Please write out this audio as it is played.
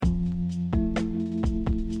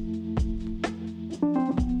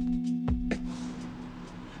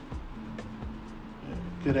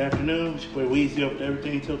Good afternoon. It's your boy Weezy over the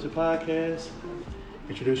Everything Tilted podcast.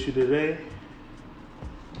 Introduce you today.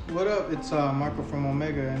 What up? It's Marco from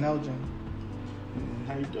Omega and Elgin.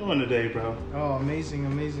 How you doing today, bro? Oh, amazing.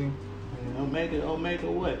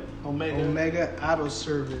 Omega what? Omega Auto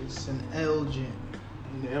Service and Elgin.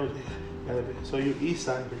 So you're East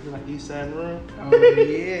Side, but you're like East Side room? Oh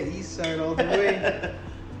yeah, East Side all the way.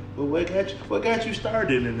 But what got you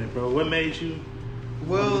started in it, bro? What made you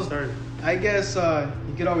started? I guess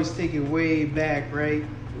you could always take it way back, right?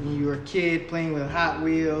 When you were a kid playing with Hot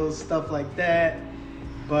Wheels, stuff like that.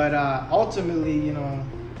 But ultimately,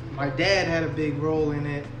 my dad had a big role in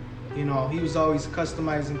it. He was always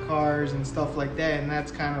customizing cars and stuff like that, and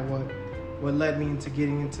that's kind of what led me into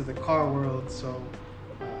getting into the car world. So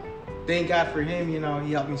thank God for him, he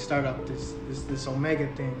helped me start up this Omega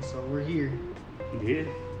thing. So we're here. Yeah.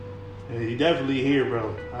 You definitely here,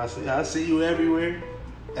 bro. I see you everywhere.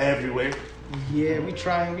 Yeah, we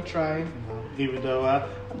trying. Even though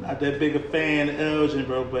I'm not that big a fan of Elgin,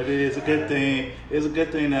 bro, but it is a good thing. It's a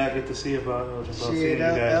good thing that I get to see about Elgin, bro.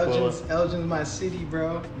 Shit, Elgin's my city,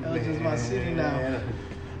 bro. Elgin's my city now.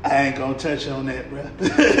 I ain't gonna touch on that, bro.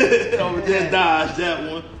 Just dodge that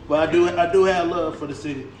one. But I do have love for the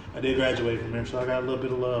city. I did graduate from there, so I got a little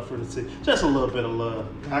bit of love for the city. Just a little bit of love.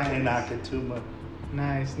 Nice. I can't knock it too much.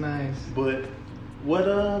 Nice. But what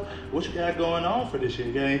you got going on for this year?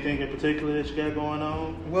 You got anything in particular that you got going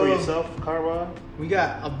on for yourself, car-wise? We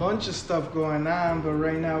got a bunch of stuff going on, but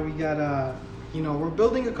right now we got we're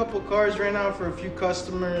building a couple cars right now for a few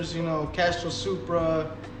customers. Castro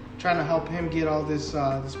Supra, trying to help him get all this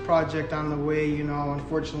project on the way.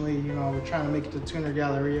 Unfortunately, we're trying to make it to Tuner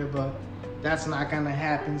Galleria, but that's not gonna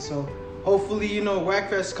happen. So hopefully,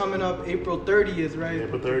 WACFest coming up April 30th, right?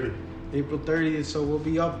 April 30th, so we'll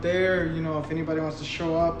be up there. If anybody wants to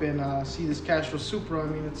show up and see this Castro Supra,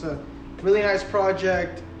 it's a really nice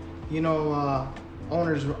project.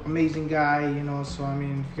 Owner's amazing guy. So if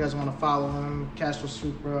you guys want to follow him, Castro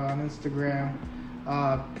Supra on Instagram.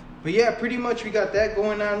 But yeah, pretty much we got that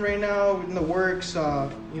going on right now in the works.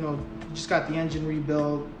 Just got the engine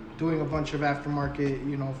rebuilt, doing a bunch of aftermarket,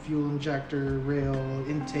 fuel injector, rail,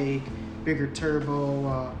 intake, bigger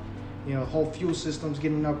turbo. Whole fuel system's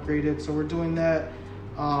getting upgraded, so we're doing that.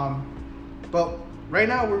 But right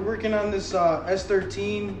now we're working on this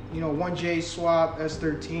S13, 1J swap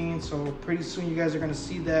S13. So pretty soon you guys are gonna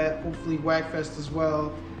see that. Hopefully WACFest as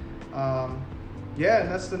well. And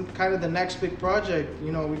that's kind of the next big project.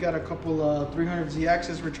 We got a couple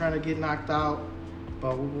 300ZXs we're trying to get knocked out,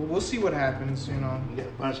 but we'll see what happens. You got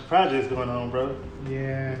a bunch of projects going on, bro.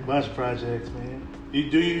 Yeah, a bunch of projects, man. Do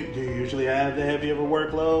you usually have the heavy of a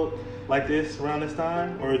workload like this around this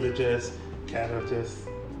time, or is it just kind of just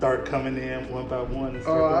start coming in one by one?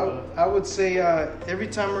 I would say every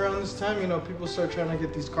time around this time, people start trying to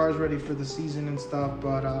get these cars ready for the season and stuff.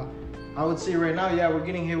 But I would say right now, we're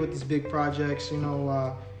getting hit with these big projects.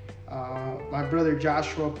 My brother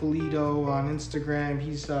Joshua Polito on Instagram,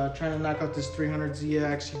 he's trying to knock out this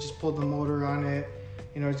 300ZX. He just pulled the motor on it.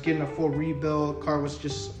 It's getting a full rebuild. Car was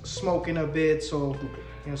just smoking a bit, so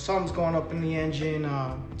something's going up in the engine.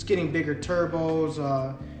 It's getting bigger turbos,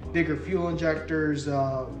 bigger fuel injectors.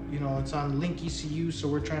 It's on Link ECU, so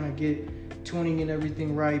we're trying to get tuning and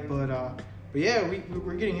everything right. But yeah,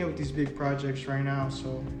 we're getting hit with these big projects right now.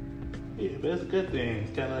 So yeah, but it's a good thing.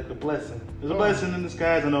 It's kind of like a blessing. It's a blessing in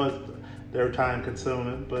disguise. I know they're time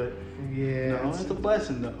consuming, but yeah, it's a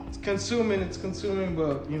blessing though. It's consuming,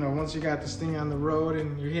 but once you got this thing on the road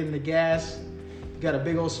and you're hitting the gas, you got a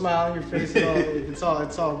big old smile on your face. It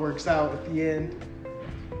all works out at the end.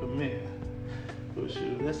 But man,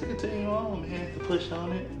 let's continue on, man. To push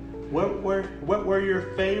on it. What were your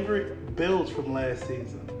favorite builds from last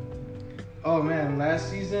season? Oh man, last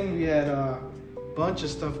season we had a bunch of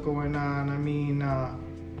stuff going on.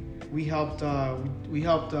 We helped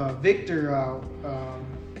Victor out.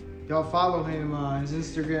 Y'all follow him. His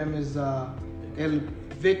Instagram is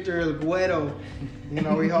Victor El Guero.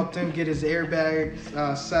 We helped him get his airbags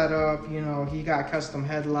set up. He got custom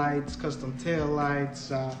headlights, custom tail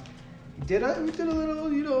lights. We did a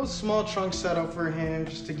little, small trunk setup for him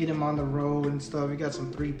just to get him on the road and stuff. We got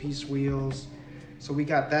some 3-piece wheels. So we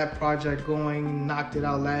got that project going, knocked it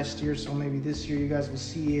out last year. So maybe this year you guys will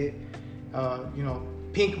see it.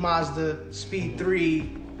 Pink Mazda Speed 3,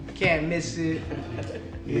 can't miss it.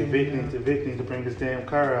 Vic needs to bring his damn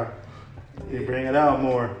car out. He bring it out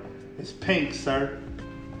more. It's pink, sir.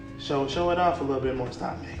 Show it off a little bit more.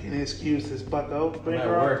 Stop making excuses, bucko. Bring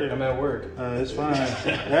her out there. I'm at work. It's fine.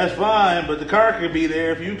 That's fine, but the car could be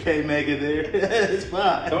there if you can't make it there. It's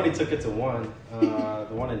fine. Tony took it to one. The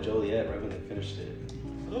one in Joliet right when they finished it.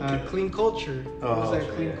 Okay. Clean Culture. It was that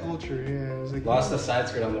Clean yeah. Culture. Yeah, it was like Lost the side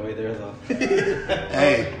skirt on the way there though.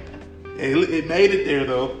 Hey, it made it there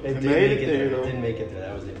though. It made it there though. It didn't make it there.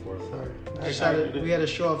 That was the important part. we had to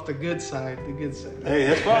show off the good side. The good side. Hey,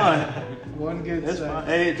 that's fine. One good That's side. fine.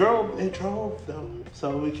 Hey, it drove though.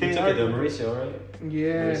 So we You can't took it to argue. Mauricio, right?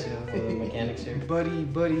 Yeah. Mauricio, for the mechanics here. Buddy,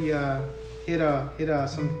 hit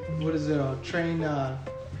some, what is it?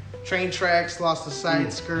 Train tracks. Lost the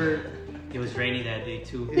side skirt. It was rainy that day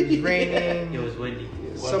too. It was raining. It was windy.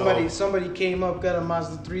 Somebody came up, got a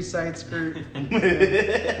Mazda 3 side skirt.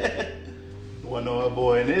 Well, no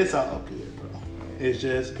avoiding it's all good, bro. It's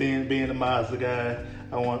just being a Mazda guy.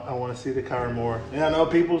 I want to see the car more. And I know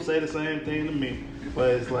people say the same thing to me,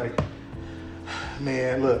 but it's like,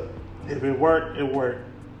 man, look, if it worked, it worked.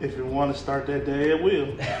 If you want to start that day, it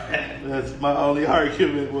will. That's my only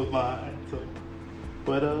argument with mine. So,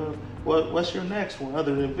 but what's your next one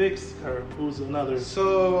other than Vic's, or who's another?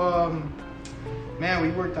 So, man, we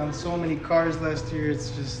worked on so many cars last year.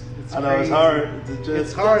 It's I know crazy. it's hard.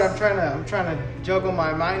 It's hard. I'm trying to juggle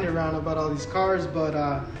my mind around about all these cars, but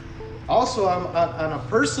also I'm on a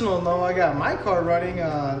personal note. I got my car running.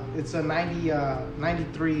 It's a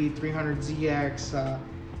 93 300ZX.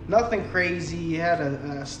 Nothing crazy. It had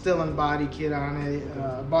a Stillen body kit on it.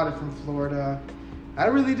 Bought it from Florida. I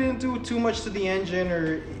really didn't do too much to the engine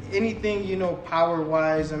or anything, power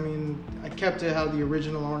wise. I mean, I kept it how the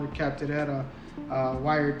original owner kept it. It had a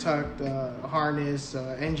wire tucked harness,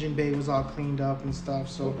 engine bay was all cleaned up and stuff.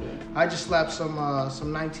 So I just slapped some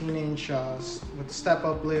 19-inch with the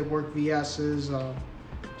step-up lid work VS's.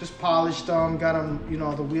 Just polished them, got them,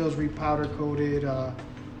 the wheels repowder coated.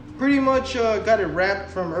 Pretty much got it wrapped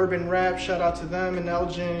from Urban Wrap. Shout out to them in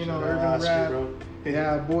Elgin, Urban Oscar, Wrap. bro.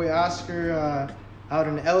 Yeah, boy Oscar out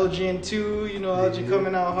in Elgin too. Elgin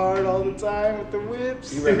coming out hard all the time with the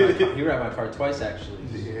whips. He wrapped my car twice actually.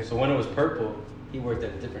 Yeah. So when it was purple, he worked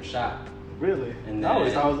at a different shop. Really? And I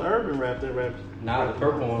always then- thought it was Urban Wrap that wrapped. Now the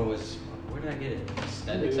purple one was, where did I get it?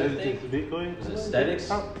 Aesthetics, I think. It was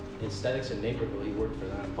Aesthetics. Oh, Aesthetics in Naperville. He worked for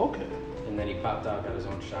them. okay. And then he popped out, got his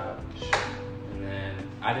own shop. And then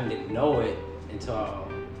I didn't know it until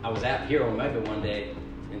I was at Hero Omega one day,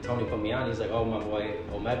 and Tony put me on. He's like, "Oh, my boy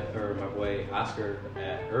Omega, or my boy Oscar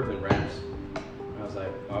at Urban Wraps." And I was like,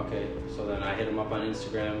 "Okay." So then I hit him up on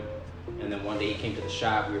Instagram, and then one day he came to the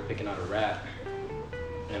shop. We were picking out a wrap,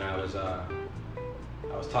 and I was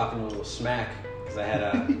talking a little smack because I had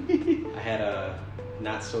a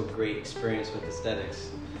not so great experience with aesthetics.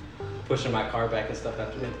 Pushing my car back and stuff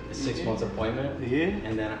after the 6 months appointment. Yeah.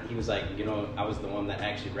 And then he was like, I was the one that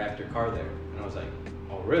actually wrapped your car there. And I was like,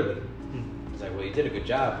 oh, really? He's like, well, you did a good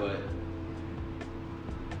job, but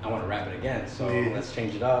I want to wrap it again. So let's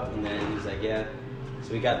change it up. And then he's like, yeah.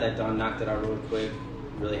 So we got that done, knocked it out real quick.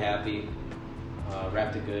 Really happy.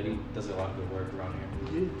 Wrapped it good. He does a lot of good work around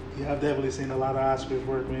here. Yeah, I've definitely seen a lot of Oscar's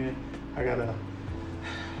work, man. I got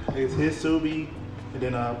it's his Subi, and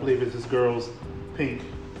then I believe it's this girl's pink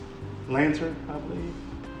Lantern, I believe.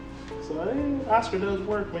 So Oscar does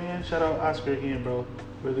work, man. Shout out Oscar again, bro.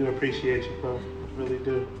 Really appreciate you, bro. Really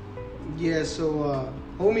do. Yeah, so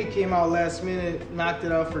homie came out last minute, knocked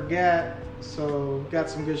it out for GAT. So got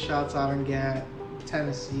some good shots out in GAT,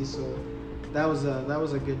 Tennessee. So that was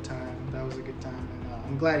a good time. That was a good time, and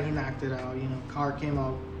I'm glad he knocked it out. Car came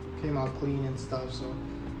out clean and stuff. So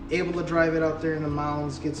able to drive it out there in the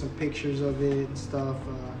mountains, get some pictures of it and stuff.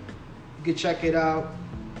 You could check it out.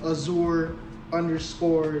 Azure _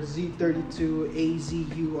 Z32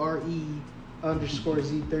 AZURE _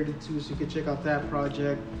 Z32. So you can check out that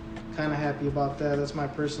project. Kind of happy about that. That's my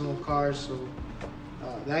personal car, so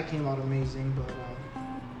that came out amazing.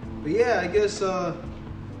 But yeah, I guess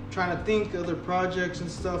trying to think other projects and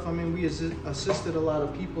stuff. I mean, we assisted a lot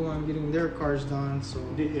of people on getting their cars done. So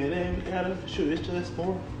Yeah, then you gotta shoot. It's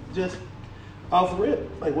just off rip,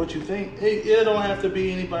 like what you think. It don't have to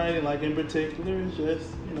be anybody like in particular. It's just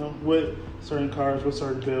with certain cars, with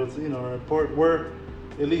certain builds, we're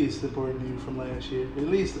at least supporting you from last year. At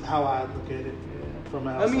least how I look at it from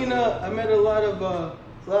outside. I mean, I met a lot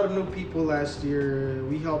of new people last year.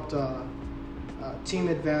 We helped Team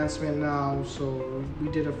Advancement now, so we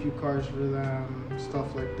did a few cars for them,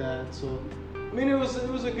 stuff like that. So I mean, it was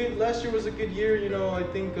a good. Last year was a good year. I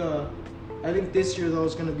think this year though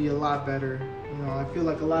is going to be a lot better. I feel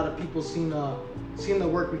like a lot of people seen the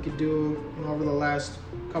work we could do over the last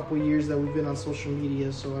couple of years that we've been on social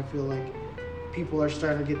media. So I feel like people are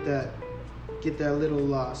starting to get that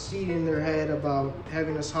little seed in their head about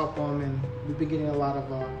having us help them, and we've been getting a lot of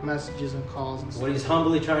messages and calls and stuff. What he's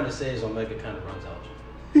humbly trying to say is Omega kind of runs out.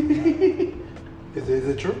 Is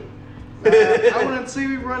it true? I wouldn't say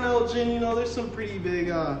we run Elgin. You know, there's some pretty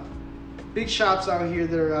big shops out here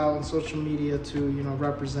that are out on social media too. You know,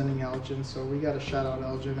 representing Elgin. So we got to shout out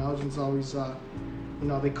Elgin. Elgin's always, you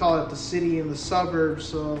know, they call it the city and the suburbs.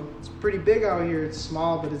 So it's pretty big out here. It's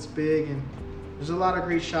small, but it's big, and there's a lot of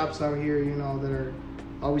great shops out here. You know, that are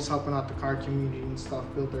always helping out the car community and stuff,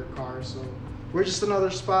 build their cars. So we're just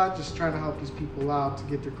another spot, just trying to help these people out to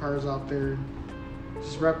get their cars out there.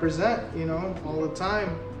 Just represent, you know, all the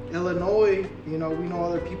time. Illinois, you know, we know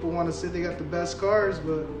other people want to say they got the best cars,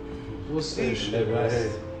 but we'll see.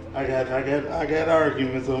 Hey, I got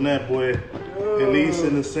arguments on that, boy. At least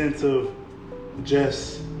in the sense of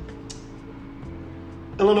just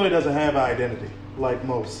Illinois doesn't have an identity like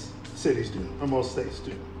most cities do or most states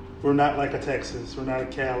do. We're not like a Texas, we're not a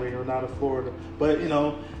Cali, we're not a Florida. But you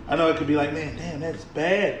know, I know it could be like, man, damn, that's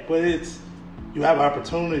bad. But it's you have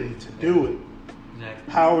opportunity to do it.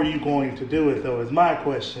 Exactly. How are you going to do it though? Is my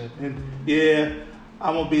question. And yeah,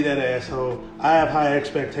 I'm gonna be that asshole. I have high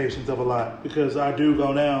expectations of a lot because I do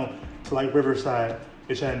go down to like Riverside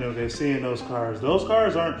in Chattanooga, seeing those cars. Those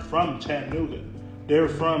cars aren't from Chattanooga. They're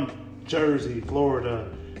from Jersey, Florida.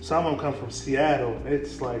 Some of them come from Seattle.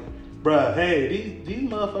 It's like, bruh, hey, these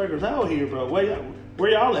motherfuckers out here, bro. Where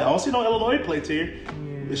y'all at? I don't see no Illinois plates here.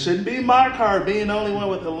 Yeah. It shouldn't be my car being the only one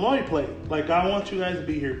with Illinois plate. Like, I want you guys to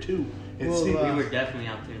be here too. And see. We were definitely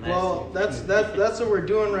out there last year. That's what we're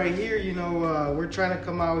doing right here. You know, we're trying to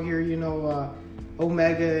come out here, you know,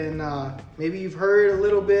 Omega, and maybe you've heard a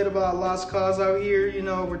little bit about Lost Cause out here. You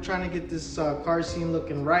know, we're trying to get this car scene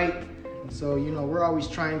looking right. So, you know, we're always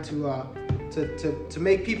trying to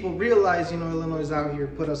make people realize, you know, Illinois is out here,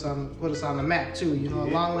 put us on the map too. You know,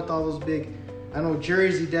 along with all those big. I know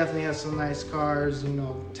Jersey definitely has some nice cars. You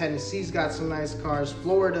know, Tennessee's got some nice cars.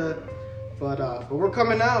 Florida. But we're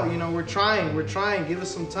coming out, you know, we're trying. Give us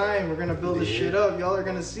some time. We're gonna build this shit up. Y'all are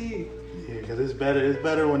gonna see. Yeah, because it's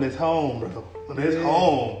better when it's home, bro. When it's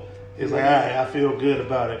home, it's like, all right, I feel good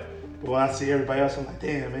about it. But when I see everybody else, I'm like,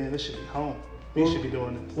 damn, man, this should be home. We should be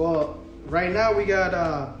doing this. Well, right now we got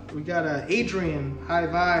Adrian High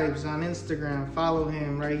Vibes on Instagram. Follow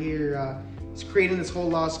him right here. He's creating this whole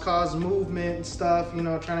Lost Cause movement and stuff, you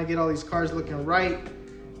know, trying to get all these cars looking right.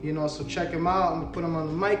 You know, so check him out. I'm gonna put him on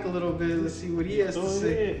the mic a little bit. Let's see what he has to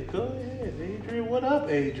say. Go ahead, Adrian. What up,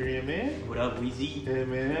 Adrian, man? What up, Weezy? Hey,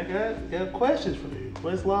 man, I got questions for you.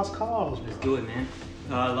 What's Lost Cause? Let's do it, man.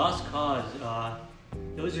 Lost Cause.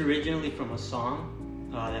 It was originally from a song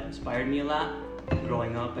that inspired me a lot.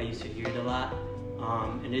 Growing up, I used to hear it a lot,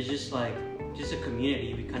 and it's just a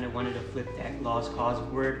community. We kind of wanted to flip that Lost Cause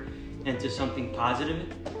word into something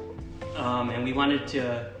positive, and we wanted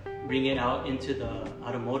to bring it out into the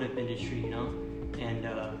automotive industry, you know, and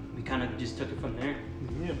we kind of just took it from there.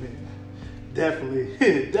 Yeah, man.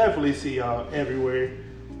 Definitely see y'all everywhere.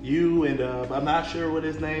 You and I'm not sure what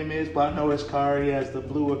his name is, but I know his car. He has the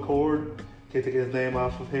blue Accord. Can't take his name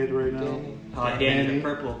off of head right now. Danny, the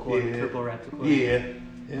purple Accord, purple wrapped Accord. Yeah,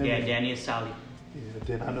 Danny is Sally. Yeah,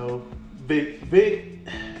 then I know Vic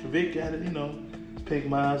got it, you know, pink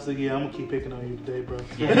Mazda. Yeah, I'm gonna keep picking on you today, bro.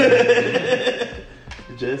 Yeah.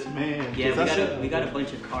 Just man. Yeah, we got a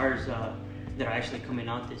bunch of cars that are actually coming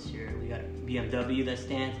out this year. We got BMW that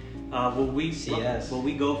stands. What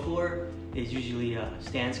we go for is usually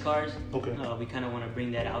stance cars. Okay. We kind of want to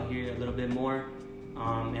bring that out here a little bit more,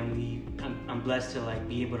 and I'm blessed to like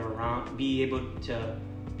be able to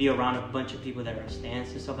be around a bunch of people that are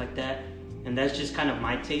stance and stuff like that, and that's just kind of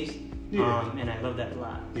my taste. Yeah. And I love that a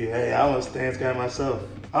lot. Yeah, hey, I'm a stance guy myself.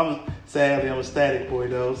 I'm a static boy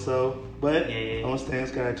though, so. But I'm a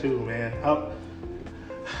stance guy too, man. I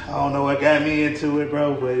don't know what got me into it,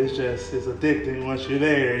 bro, but it's addicting once you're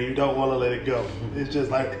there and you don't want to let it go. It's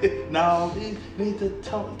just like, no, you need to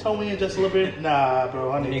tow me in just a little bit. Nah,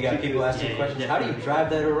 bro, I need to. You got people asking questions. How do you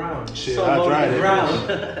drive that around? Shit, I drive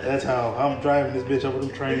it. That's how I'm driving this bitch over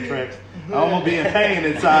them train tracks. I'm gonna be in pain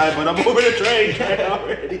inside, but I'm over the train track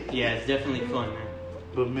already. Yeah, it's definitely fun, man.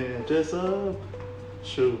 But man, just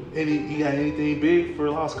shoot. You got anything big for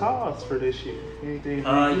Lost Cause for this year? Anything?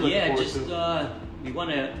 We want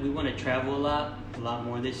to travel a lot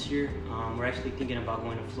more this year. We're actually thinking about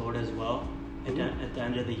going to Florida as well at the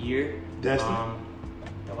end of the year. Destin?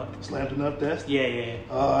 What? Slammed enough, Destin? Yeah.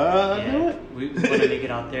 I knew it. We want to make it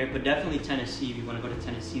out there, but definitely Tennessee. We want to go to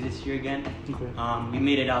Tennessee this year again. Okay. We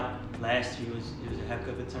made it out last year. It was a heck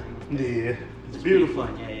of a time. Yeah, it's beautiful.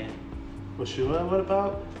 Fun. Yeah. Well, sure. What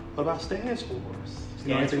about Stance Wars?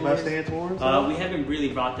 You know anything about Stance Wars? We haven't really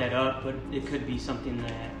brought that up, but it could be something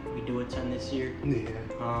that we do attend this year. Yeah.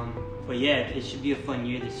 But yeah, it should be a fun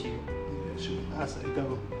year this year. Yeah, sure. I say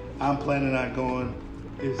go. I'm planning on going.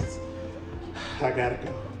 I gotta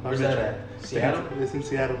go. Where's that at? Seattle? It's in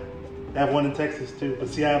Seattle. They have one in Texas too, but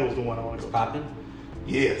Seattle's the one I want to It's go to. popping?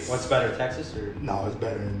 Yes. What's better, Texas or? No, it's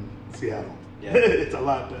better in Seattle. Yeah. It's a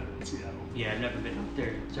lot better in Seattle. Yeah, I've never been up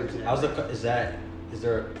there. How's the, is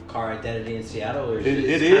there a car identity in Seattle or is It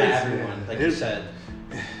it is, everyone, man. like you said?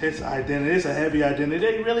 It's identity. It's a heavy identity.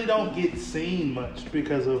 They really don't get seen much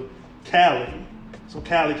because of Cali. So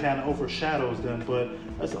Cali kind of overshadows them, but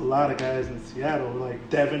there's a lot of guys in Seattle, like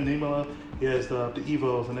Devin Nimala. He has the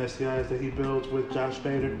Evos and STIs that he builds with Josh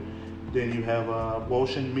Bader. Then you have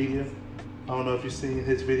Woshin Media. I don't know if you've seen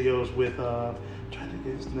his videos with, I'm trying to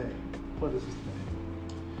get his name. What is his name?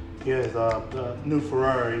 He has the new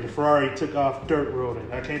Ferrari. The Ferrari took off dirt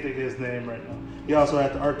roading. I can't think of his name right now. He also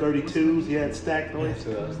had the R32s. He had stacked Yeah, noise. that's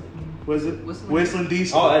what I was thinking. Was it Whistling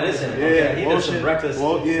Diesel? Oh, that is him. Yeah, Okay, he did some reckless.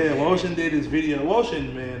 Woshin did his video.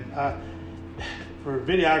 Woshin, man, for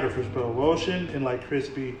videographers, bro, Woshin and like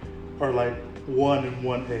Crispy are like 1 and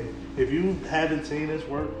 1A. If you haven't seen his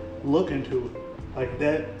work, look into it. Like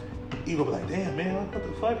that, you go be like, damn, man, what the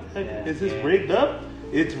fuck? Yeah, Is this yeah. rigged up?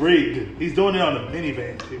 It's rigged. He's doing it on a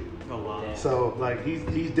minivan too. Oh wow. Yeah. So like he's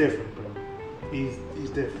different, bro. He's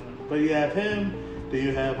different. But you have him. Then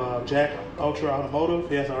you have Jack Ultra Automotive.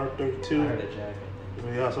 He has an I R32. heard of Jack.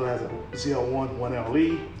 He also has a ZL1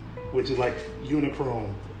 1LE, which is like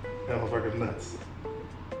Unichrome. That motherfucker's nuts.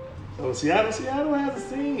 So Seattle has a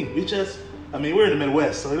scene. We're in the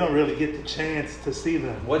Midwest, so we don't really get the chance to see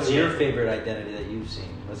them. What's your favorite identity that you've seen?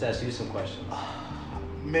 Let's ask you some questions.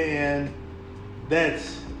 Man,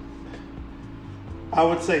 I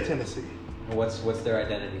would say Tennessee. And what's their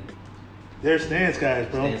identity? They're stance guys,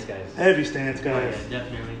 bro. Stance guys. Heavy stance Oh, guys. yeah,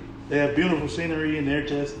 definitely. They have beautiful scenery, and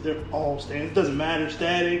they're all stance. It doesn't matter,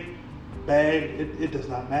 static, bag. It does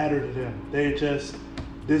not matter to them.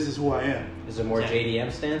 This is who I am. Is it more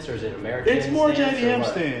JDM stance or is it American? It's more stance or JDM what?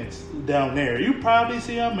 stance down there. You probably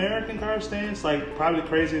see American car stance. Like probably the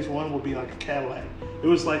craziest one would be like a Cadillac. It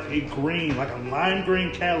was like a green, like a lime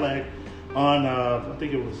green Cadillac on I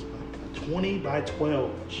think it was a 20 by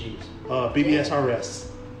 12 Jeez. BBS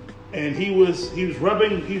RS, and he was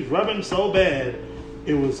rubbing so bad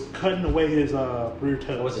it was cutting away his rear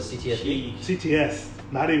tail. What was it, CTSV? CTS,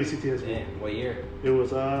 not even CTS. Damn, what year? It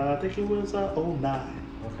was I think it was 09.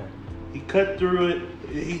 Okay. He cut through it.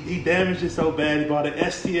 He damaged it so bad. He bought an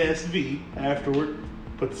STSV afterward,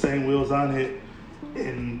 put the same wheels on it,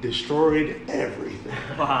 and destroyed everything.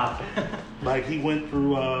 Wow. Like he went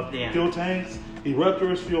through Damn. fuel tanks. He rubbed through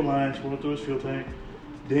his fuel lines, went through his fuel tank.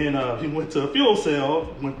 Then he went to a fuel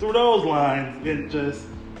cell, went through those lines, and just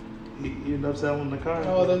he ended up selling the car.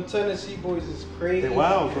 Oh, them Tennessee boys is crazy. They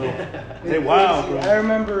wild, bro. They're They wild, crazy. bro. I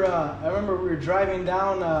remember we were driving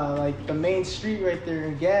down like the main street right there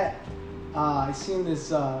in Gat. I seen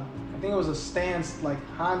this. I think it was a stance like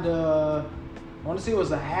Honda. I want to say it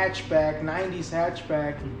was a hatchback, 90s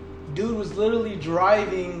hatchback. Dude was literally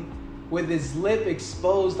driving with his lip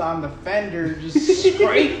exposed on the fender, just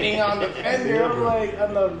scraping on the fender. Yeah, I'm bro. like,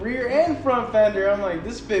 on the rear and front fender. I'm like,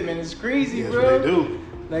 this fitment is crazy, Yes, bro. they do.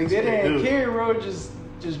 Like they That's what didn't do. care, bro. Just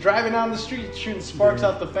driving down the street, shooting sparks Yeah.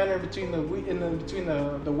 out the fender between the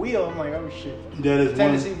wheel. I'm like, oh shit. That is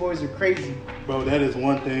Tennessee boys are crazy. Bro, that is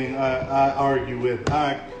one thing I argue with.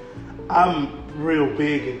 I'm real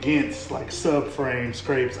big against like subframe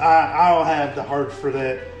scrapes. I don't have the heart for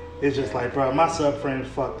that. It's just like, bro, my subframe's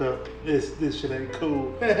fucked up. This shit ain't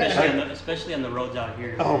cool. Especially on the roads out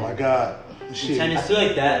here. Oh my god. In Shit. Tennessee, I feel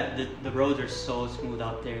like that- the roads are so smooth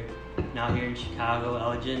out there. Now here in Chicago,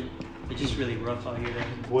 Elgin, it's just really rough out here.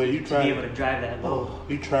 Boy, you To try be able to drive that low. Oh,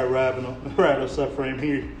 you try riding a subframe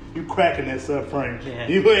here. You cracking that subframe. Yeah.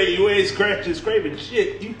 You ain't scraping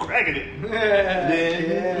shit. You cracking it.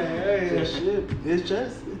 Yeah, shit. It's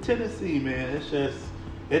just Tennessee, man. It's just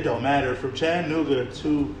it don't matter from Chattanooga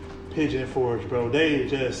to Pigeon Forge, bro. They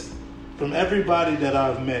just from everybody that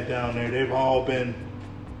I've met down there, they've all been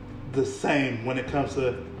the same when it comes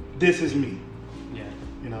to this is me. Yeah.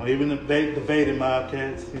 You know, even the Vaden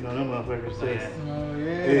Mobcats, you know, them motherfuckers. Oh, just- yeah. Oh yeah.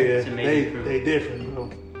 It's amazing crew. they different, bro.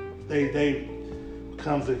 They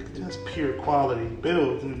comes to just pure quality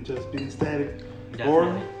builds and just being static or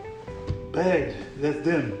Definitely. bagged. That's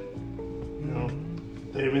them. You know,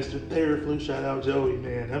 they Mr. Theraflu. Shout out Joey,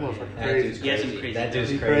 man. That motherfucker That crazy. dude's He has crazy. some crazy That dude's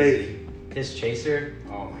He's crazy. His chaser,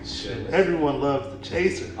 oh my goodness. Everyone loves the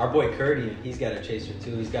chaser. Our boy Curdy, he's got a chaser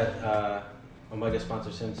too. He's got Omega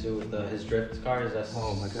sponsors him too with his drift cars. That's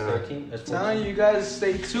Oh my God. 13. That's 14. Telling you guys,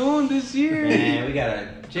 stay tuned this year. Man, we got a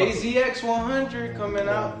JZX 100 coming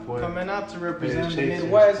Oh, out boy. to Man, represent the chasers,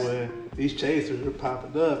 Midwest. boy. These chasers are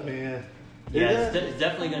popping up, man. Yeah, Yeah. it's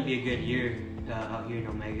definitely going to be a good year out here in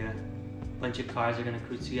Omega. Bunch of cars are going to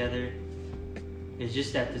cruise together. It's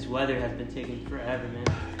just that this weather has been taking forever, man.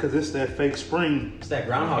 Cause it's that fake spring. It's that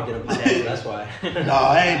groundhog getting popped. That's why. No,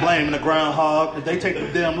 I ain't blaming the groundhog. If they take the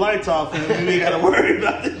damn lights off, and we ain't gotta worry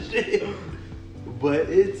about this shit. But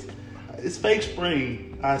it's fake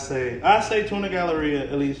spring. I say Tuna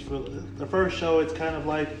Galleria, at least for the first show. It's kind of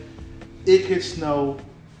like it could snow,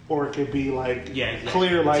 or it could be like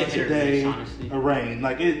clear like today, or rain.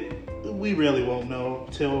 Like it. We really won't know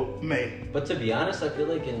till May. But to be honest, I feel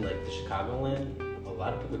like in like the Chicagoland, a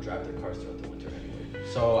lot of people drive their cars throughout the winter anyway.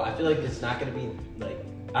 So I feel like it's not gonna be like,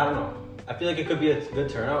 I don't know. I feel like it could be a good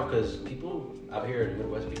turnout because people out here in the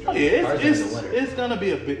Midwest be driving their cars in the winter. It's gonna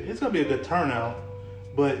be a good turnout,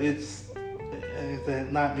 but it's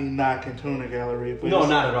not me knocking Tuna Gallery. But no,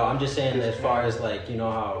 not at all. I'm just saying as far as like, you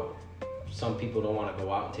know how some people don't want to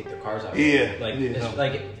go out and take their cars out. Yeah. Like it's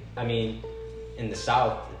like, I mean, in the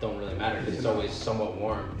South, it don't really matter because it's always somewhat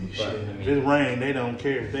warm. But, I mean, if it's rain, they don't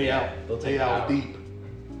care. They out deep.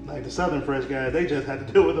 Like the Southern Fresh guys, they just had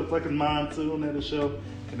to deal with a fucking monsoon at the show,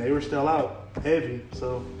 and they were still out heavy.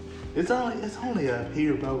 So it's only up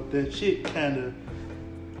here, bro. That shit kind of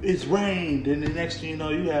it's rained, and the next thing you know,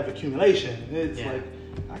 you have accumulation. It's like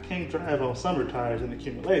I can't drive on summer tires in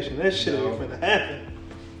accumulation. That shit ain't gonna happen.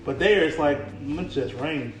 But there, it's like it's just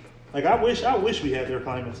rain. Like I wish we had their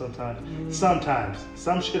climate sometimes. Sometimes.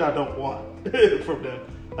 Some shit I don't want from them.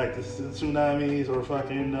 Like the tsunamis or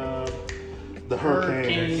fucking the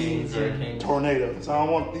hurricanes, tornadoes. I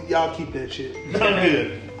don't want y'all keep that shit. I'm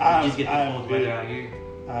good. Just get the cold weather out here.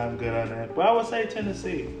 I'm good on that. But I would say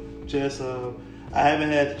Tennessee. Just I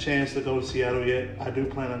haven't had the chance to go to Seattle yet. I do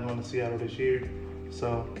plan on going to Seattle this year.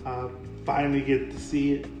 So I'll finally get to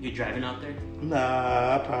see it. You driving out there? Nah,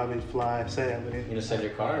 I'll probably fly, sadly. You gonna send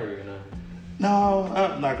your car or you're gonna? No,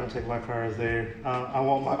 I'm not gonna take my cars there. I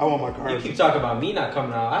want my cars. You keep talking about me not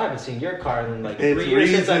coming out. I haven't seen your car in like 3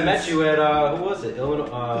 years since I met you at who was it?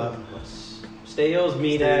 Illinois. Stales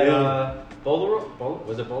meet at Bolero.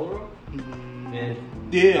 Was it Bolero? Algonquin?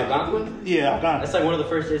 Yeah, Algonquin. That's like one of the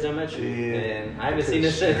first days I met you. Yeah. And I haven't seen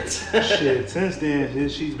it since. Shit, since then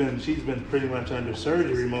she's been pretty much under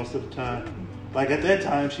surgery most of the time. Like at that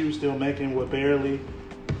time, she was still making barely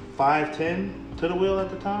 510 to the wheel at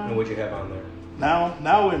the time. And what you have on there?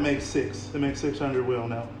 Now it makes 6. It makes 600 wheel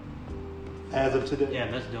now, as of today. Yeah,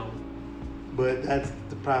 that's dope. But that's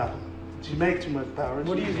the problem. She makes too much power.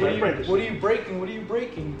 What are you breaking? What are you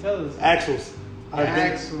breaking? Tell us. Axles.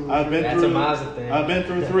 That's a Mazda thing. I've been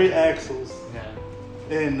through 3 axles.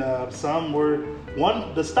 Yeah. And some were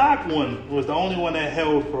the stock one was the only one that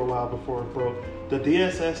held for a while before it broke. The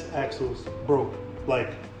DSS axles broke like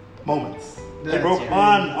moments. They broke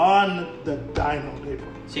on the dyno. They broke.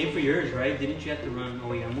 Same for yours, right? Didn't you have to run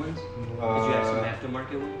OEM ones? Did you have some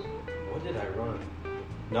aftermarket ones? What did I run?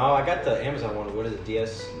 No, I got the Amazon one. What is it?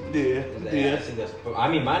 DS? Yeah. I think that's. I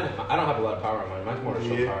mean, mine. I don't have a lot of power on mine. Mine's more a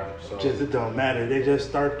show car. So just it don't matter. They just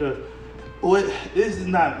start to. This is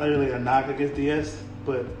not really a knock against DS,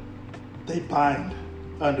 but they bind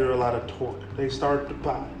under a lot of torque. They start to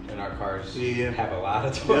bind. And our cars have a lot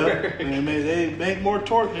of torque. Yep. And they make more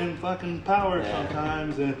torque than fucking power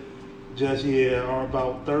sometimes. And just or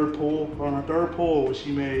about third pull. On her third pull,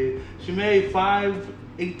 she made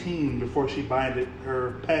 518 before she binded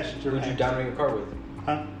her passenger. Who'd you downrange your car with?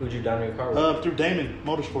 Huh? Who'd you downrange your car with? Through Damon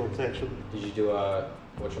Motorsports, actually. Did you do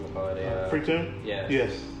whatchamacallit? Free tune? Yeah.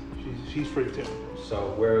 Yes. She's free tune.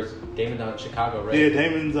 So where is Damon down in Chicago, right? Yeah,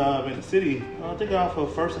 Damon's in the city. I think off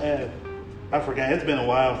of First Ave. I forgot. It's been a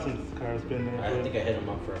while since the car's been there. I think I hit him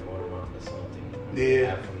up for a motor mount. That's the only thing I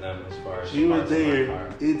have from them as far as she was there.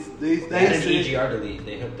 They had an EGR delete.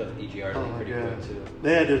 They hooked up the EGR delete pretty quick too.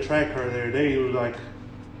 They had their track car there. They were like,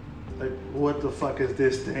 what the fuck is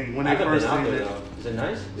this thing? When they first seen it, is it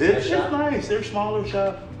nice? It's nice. They're smaller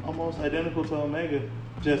shop, almost identical to Omega.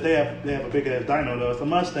 Just they have a big ass dyno though. It's a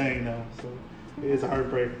Mustang though, so it's a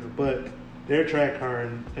heartbreaker. But their track car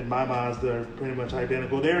and my Mazda are pretty much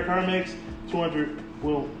identical. Their car makes 200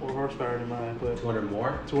 more horsepower than mine, but 200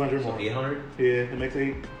 more. 200 so more. 800. Yeah, it makes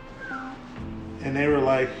 8. And they were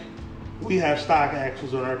like, we have stock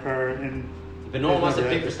axles on our car, and but no one wants to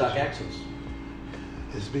pay for stock axles.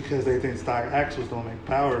 It's because they think stock axles don't make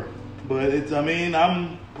power. But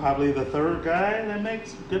I'm probably the 3rd guy that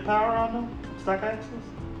makes good power on them stock axles.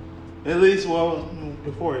 At least,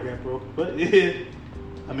 before it got broke. But yeah, it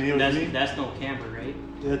was me. That's no camber, right?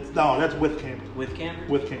 That's with camber. With camber?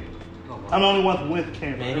 With camber. Oh, wow. I'm the only one with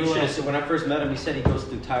camber. Man, when I first met him, he said he goes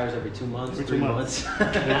through tires every 2 months, 3 months.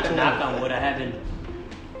 Knock on wood, I haven't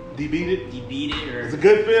beat it. Debeat it, or It's a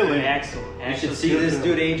good feeling. or Axel. You should see this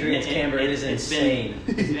dude Adrian's camber. It is it's insane.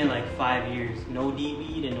 It's been like 5 years. No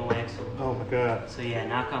debeat and no Axel. Oh my god. So yeah,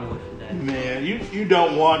 knock on wood for that. Man, you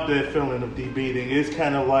don't want that feeling of debeating. It's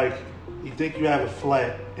kind of like you think you have a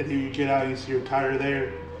flat, and then you get out and you see your tire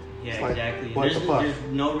there. Yeah, It's like, exactly. what the fuck? There's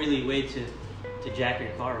no really way to jack your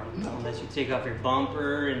car up unless you take off your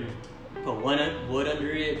bumper and put wood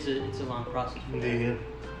under it. It's a long process. For that. Yeah.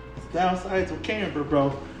 It's downsides of camber,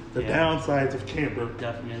 bro. The Yeah. downsides of camber.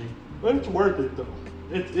 Definitely. But it's worth it though.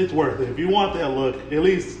 It's worth it. If you want that look, at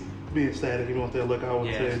least being static, if you want that look, I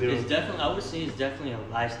would Yeah, say do it's it. definitely. I would say it's definitely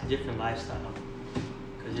a different lifestyle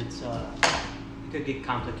because it could get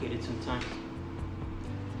complicated sometimes.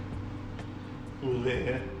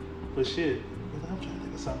 Yeah. But shit. I'm trying to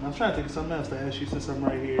think of something. I'm trying to think of something else to ask you since I'm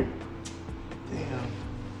right here. Damn.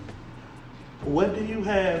 What do you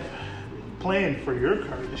have planned for your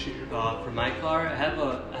car this year? For my car, I have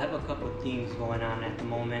a couple of things going on at the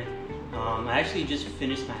moment. I actually just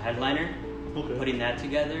finished my headliner, Okay. putting that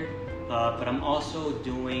together. But I'm also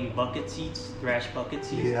doing bucket seats, thrash bucket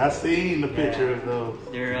seats. Yeah, I seen the picture Yeah. of those.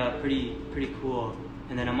 They're pretty cool.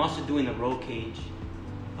 And then I'm also doing the roll cage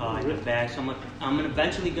in the back. So I'm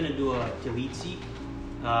eventually gonna do a delete seat,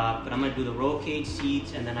 but I'm gonna do the roll cage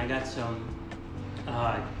seats, and then I got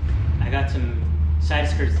some side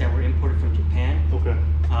skirts that were imported from Japan. Okay.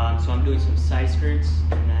 So I'm doing some side skirts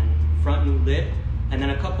and then front new lip, and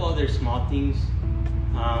then a couple other small things.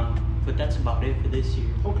 But that's about it for this year.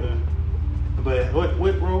 Okay. But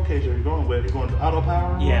what roll cage are you going with? You going to auto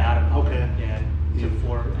power? Yeah, out of power. Okay. Yeah. It's Yeah.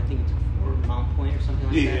 I think it's a 4 mount point or something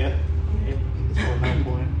like Yeah. that. Yeah. It's for 9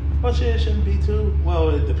 point. Well, shit, it shouldn't be too. Well,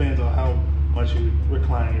 it depends on how much you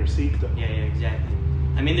recline your seat, though. Yeah, exactly.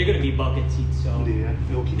 I mean, they're gonna be bucket seats, so Yeah.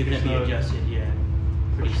 It'll keep they're you gonna be snug. adjusted. Yeah,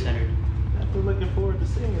 pretty sure. centered. I've been looking forward to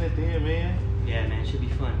seeing it then, man. Yeah, man, should be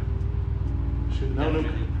fun. Shoot, Definitely.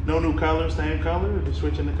 no new color, same color? Are you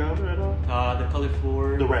switching the color at all? The color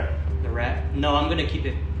for The wrap. The wrap? No, I'm gonna keep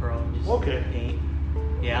it pearl. Just Okay. paint.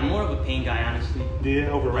 Yeah, I'm more of a paint guy, honestly. Yeah,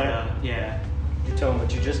 over But, wrap. yeah. You tell him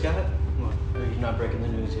what you just got? What? Or you're not breaking the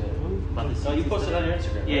news yet? About the Oh, you seats posted and on your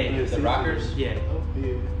stuff? Instagram. Yeah, right? yeah. The rockers? Yeah, Oh,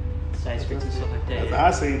 yeah. side skirts and stuff like that. That's- Yeah,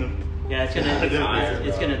 I seen them. yeah it's gonna Fire,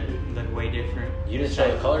 it's bro. gonna look way different. You didn't show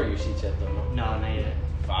the color of your seats yet, though, no? No, not yet.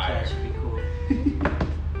 Fire. So that should be cool.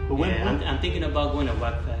 But when, Yeah, I'm thinking about going to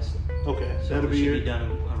Webfest. okay, So that'll it be should your be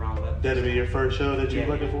done around Webfest. that'll be your first show that you're Yeah,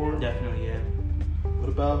 looking for. Definitely, yeah. What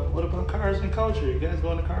about Cars and Culture? You guys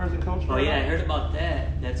going to Cars and Culture? Oh yeah, I heard about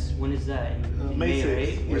that. That's when is that? In May May, 6th.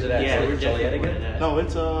 right? Where's it at? Yeah, we're Joliet definitely again? going to that. No,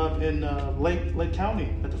 it's in Lake County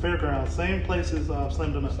at the fairgrounds. Same place as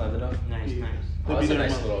Slam Dunk. Slammed it up? Nice, Yeah. nice. Oh, It'll that's be a there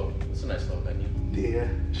nice tomorrow. little venue. Yeah,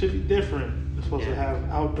 should be different. It's supposed to Yeah. have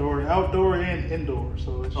outdoor and indoor.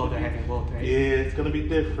 So it Oh, should they're be, having both, right? yeah, it's gonna be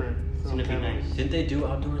different. It's gonna be Some kind of- nice. Didn't they do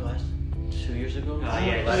outdoor last 2 years ago? Yeah, Oh,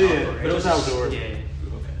 yeah, last but outdoor, it was right? outdoors. Yeah. Okay.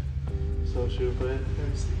 So shoot, but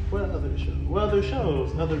let's see. What other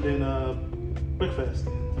shows other than Wickfest?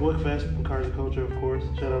 Wickfest from Cars and Culture, of course.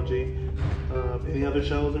 Shout out G. Any other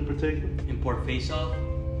shows in particular? Import Face Off.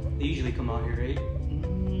 They usually come out here, right?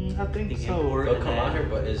 I think Think so. import. They'll come out here,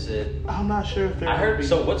 but is it... I'm not sure if they're. I heard... gonna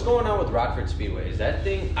So what's going on with Rockford Speedway? Is that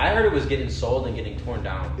thing... I heard it was getting sold and getting torn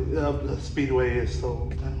down. the Speedway is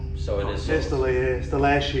sold. So it is It's sold. it's the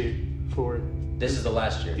last year for it. This is the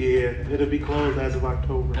last year. Yeah, it'll be closed as of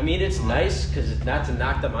October. I mean, it's nice because it's not to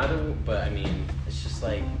knock them either, but I mean, it's just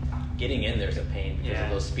like getting in there's a pain because Yeah.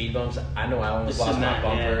 of those speed bumps. I know I almost The lost my cement,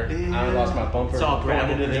 bumper. yeah. I lost my bumper It's all going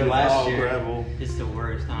gravel. into there It's last all year. gravel. It's the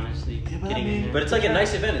worst, honestly. Yeah, but Getting I mean- in there. But it's like a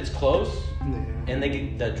nice event. It's close, Yeah. and they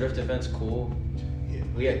get the drift event's cool. Yeah.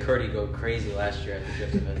 We had Curdy go crazy last year at the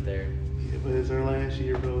drift event there. Yeah, but it's their last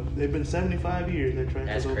year, bro. They've been 75 years. That track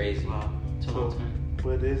That's is open. crazy. Wow, it's a long So, time.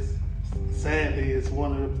 but it's sadly it's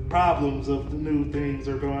one of the problems of the new things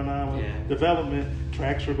that are going on with Yeah. development.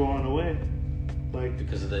 Tracks are going away. Like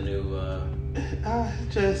Because of the new.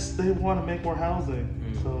 just they want to make more housing.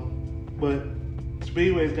 Mm. So, but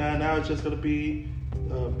Speedway's gone now. It's just gonna be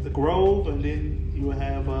the Grove, and then you will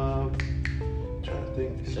have trying to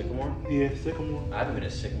think. Sycamore? Yeah, Sycamore. I haven't been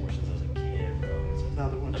to Sycamore since I was a kid, bro. It's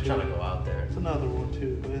another one I'm too. trying to go out there. It's another one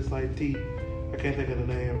too, but it's like I can't think of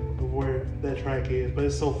the name of where that track is, but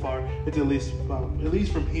it's so far. It's at least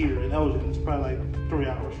from here, and it's probably like 3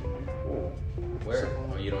 hours from here. Where?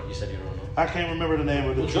 Oh, you don't. You said you don't know. I can't remember the name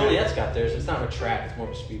of the Well, track. Joliet's got theirs. It's not a track. It's more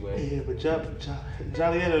of a speedway. Yeah, but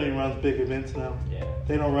Joliet only runs big events now. Yeah.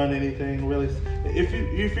 They don't run anything really.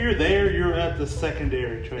 If you're there, you're at the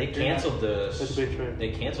secondary track. They You're not- canceled the. That's a big track.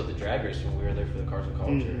 They canceled the drag race when we were there for the Cars and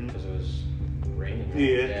Culture Mhm. because it was raining. Right? Yeah.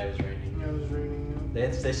 Yeah, it was raining. Yeah, it was raining.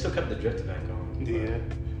 They still kept the drift event going. Yeah.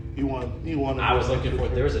 You want. I was looking for.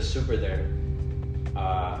 There was a Supra there,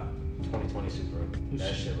 2020 Supra.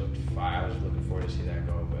 That shit looked fire. I was looking forward to see that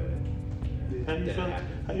go, but How you didn't feel?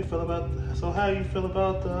 happen. How you feel about? So how you feel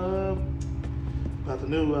about the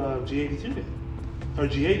new G82 then? Or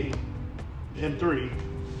G80 M3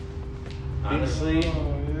 Honestly,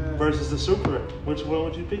 versus the Supra? Which one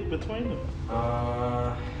would you pick between them?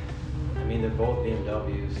 I mean they're both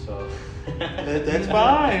BMWs, so That's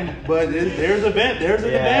fine, but there's an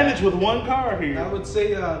advantage with one car I here. would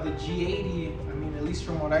say the G80. I mean, at least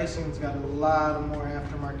from what I've seen, it's got a lot of more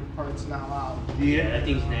aftermarket parts now out. Yeah, that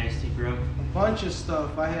thing's nasty, bro. A bunch of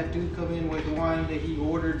stuff. I had dude come in with one that he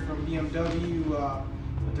ordered from BMW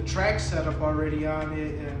with the track setup already on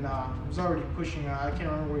it, and was already pushing. I can't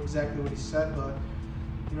remember exactly what he said, but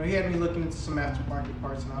he had me looking into some aftermarket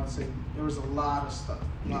parts, and I would say there was a lot of stuff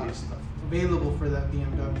available for that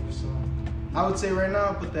BMW. So I would say right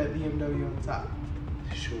now, put that BMW on top.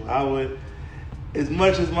 Sure, I would. As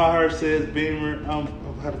much as my heart says Beamer, I'm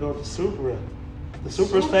gonna go with the Supra. The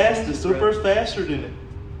Supra's fast. The Supra's faster than it.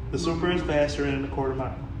 The Supra is faster than the quarter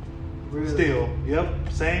mile. Really? Still, yep,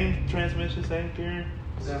 same transmission, same gearing.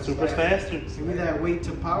 That's Supra's that- faster. Give me that weight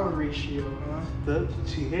to power ratio, huh? The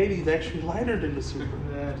G80 is actually lighter than the Supra.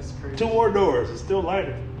 That is crazy. 2 more doors, it's still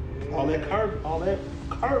lighter. All that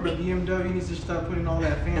carbon. BMW needs to stop putting all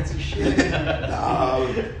that fancy shit in there. Nah,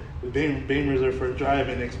 the Beamers are for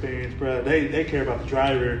driving experience, bro. They care about the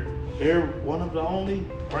driver. They're one of the only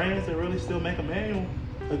brands that really still make a manual,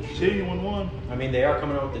 a genuine one. I mean they are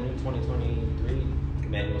coming out with the new 2023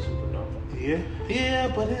 manual Supra. No,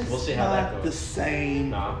 Yeah, but it's We'll see how not that goes. the same.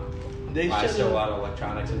 no. They There's still a should've- lot of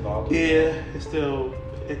electronics involved. Yeah,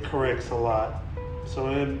 it corrects a lot.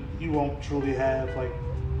 So you won't truly have like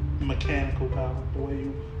mechanical power the way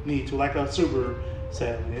you need to, like a Subaru.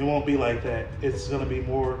 Sadly, it won't be like that. It's gonna be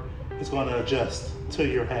more. It's gonna adjust to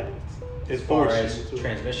your habits. As far forces as you to.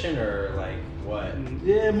 transmission or like what?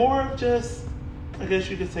 Yeah, more of just, I guess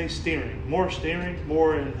you could say steering. More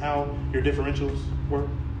in how your differentials work.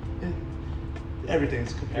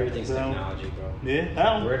 Everything's computer. Everything's technology, bro. Yeah,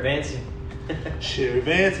 now We're advancing. shit,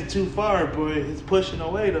 advancing too far, boy. It's pushing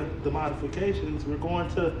away the modifications. We're going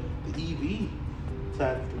to the EV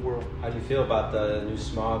side of the world. How do you feel about the new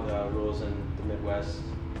smog rules in the Midwest?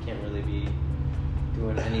 Can't really be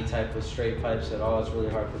doing any type of straight pipes at all. It's really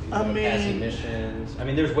hard for people I to mean- pass emissions. I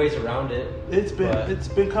mean, there's ways around it. It's been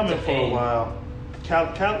coming it's a for a pain. while.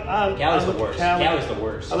 Cali's the worst. Cali's the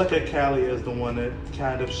worst. I look at Cali as the one that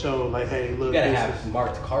kind of showed like, hey, look, You gotta this have is-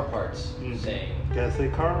 marked car parts Mhm. saying. Gotta say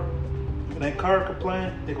car. If that car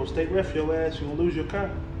complain, they gonna state ref your ass. You gonna lose your car.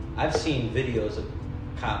 I've seen videos of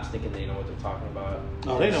cops thinking they know what they're talking about.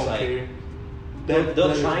 Oh, they It's don't like, care. They'll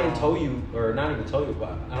That is try and wrong. tow you, or not even tow you,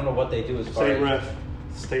 but I don't know what they do as far State as ref.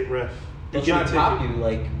 State ref. they'll You try get and a pop ticket. you,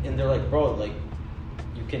 like, and they're like, bro, like,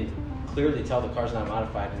 you can clearly tell the car's not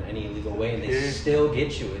modified in any illegal way, and they Yeah. still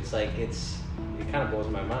get you. It's like it kind of blows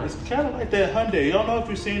my mind. It's kind of like that Hyundai. You don't know if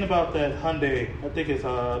you've seen about that Hyundai. I think it's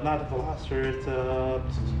not the Veloster. It's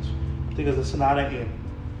I think it's a Sonata N.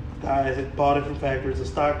 Guy had bought it from factory. It's a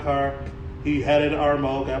stock car. He had it at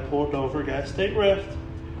RMO, got pulled over, got state refed.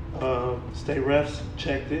 State refs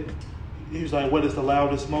checked it. He was like, "What is the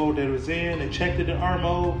loudest mode that it was in?" They checked it in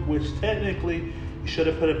RMO, which technically you should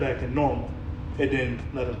have put it back in normal. It didn't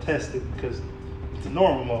let him test it because it's a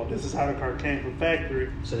normal mode. This is how the car came from factory.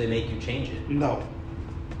 So they make you change it. No.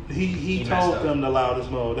 He He told messed up. them the loudest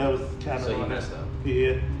mode. That was kind of So he messed up.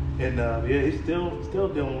 Yeah. And he's still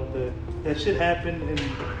dealing with that. That shit happened in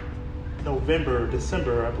November,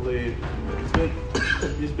 December, I believe.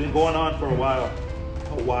 It's been going on for a while.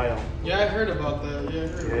 Yeah, I heard about that. Yeah, I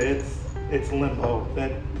heard about that. It's limbo.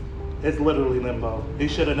 It's literally limbo. He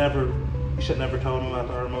should have never told him about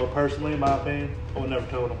the RMO. Personally, in my opinion, I would never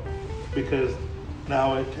told him. Because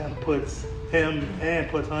now it kind of puts him and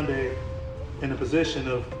puts Hyundai in a position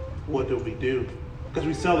of what do we do? Because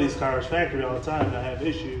we sell these cars factory all the time and I have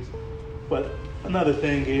issues. But another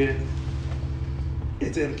thing is,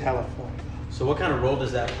 it's in California. So what kind of role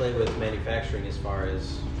does that play with manufacturing as far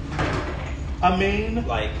as I mean,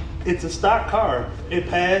 like? it's a stock car. It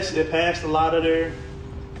passed a lot of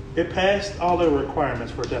it passed all their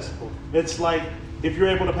requirements for decibel. It's like if you're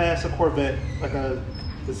able to pass a Corvette, like the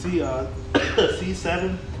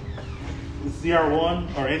C7, the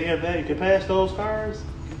CR1, or any of that, you can pass those cars,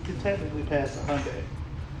 you can technically pass a Hyundai.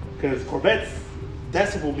 Because Corvettes,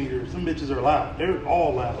 decibel meters, them bitches are loud. They're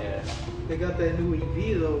all loud. Yeah. They got that new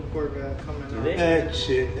EV though, Corvette coming Do out. they? That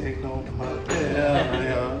shit ain't no fuck.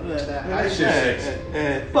 That high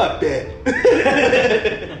Fuck that.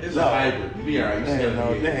 It's Just a hybrid. You be alright. You There ain't no,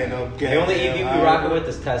 78. there ain't no The only EV we goddamn rocking with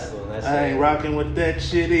is Tesla. And that's I ain't it. rocking with that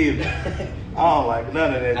shit either. I don't like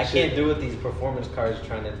none of that I shit. can't do with these performance cars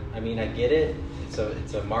trying to. I mean, I get it.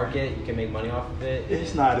 It's a market. You can make money off of it.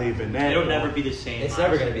 It's not even that. It'll never be the same. It's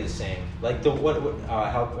never gonna be the same. Like the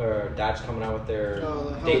help or Dodge coming out with their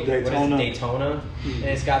Daytona. What is it, Daytona, and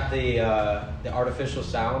it's got the artificial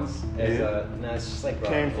sounds. As and that's just like bro,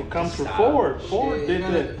 Comes from stop. Ford. Ford Shit, did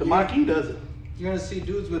you that. know, The Mach-E does it. You're gonna see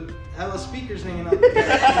dudes with hella speakers hanging out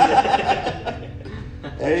there.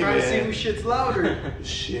 Hey trying to see man, who shit's louder.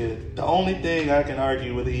 shit. The only thing I can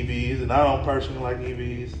argue with EVs, and I don't personally like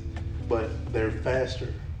EVs, but they're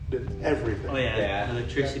faster than everything. Oh yeah, Yeah.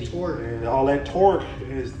 electricity. Torque. And all that torque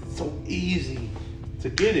is so easy to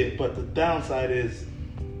get it, but the downside is,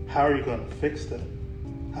 how are you going to fix them?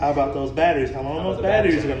 How about those batteries? How long those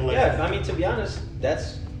batteries are going to last? Yeah, I mean to be honest,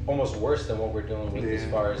 that's almost worse than what we're doing with as Yeah.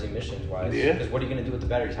 far as emissions wise. Yeah. Because what are you gonna do with the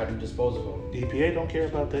batteries? How do you dispose of them? The EPA don't care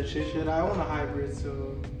about that shit. Shit, I own a hybrid,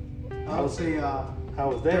 so I would say How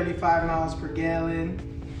was that? 35 miles per gallon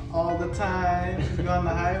all the time. You on the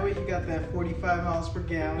highway, you got that 45 miles per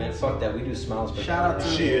gallon. Man, fuck that. We do smiles per Shout out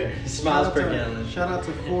gallon. to Shit. Smiles shout per out to- gallon. Shout out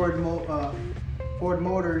to Ford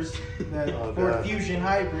Motors, that Oh, Ford God. Fusion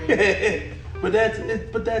hybrid. but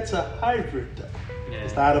that's a hybrid though. Yeah.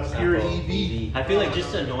 It's not a It's not pure full EV. I feel like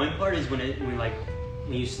just the annoying part is when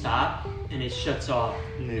you stop and it shuts off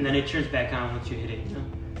Yeah. and then it turns back on once you hit it. You know?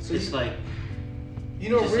 So It's you- like You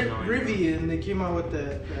know, Just annoying. Rivian, they came out with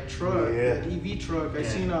that truck, Yeah. that EV truck. I Yeah.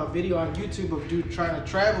 seen a video on YouTube of dude trying to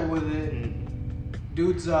travel with it. Mm.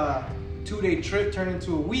 Dude's 2-day trip turned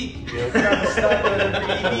into a week. Yeah. Trying to stop at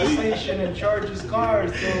every EV station and charge his car.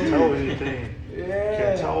 Can't So, tow anything. Can't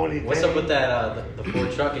yeah. tow anything. What's up with that? The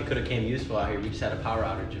Ford truck, it could have came useful out here. We just had a power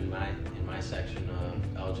outage in my section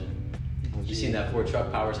of Elgin. You seen that Ford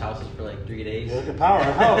truck powers houses for like 3 days? Yeah, it can power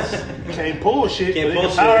a house. Can't pull shit, Can't but it pull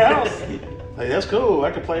can power a shit. house. Like, that's cool.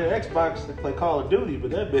 I can play Xbox and play Call of Duty,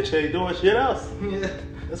 but that bitch ain't doing shit else. Yeah.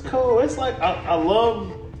 It's cool. It's like I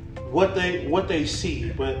love what they see,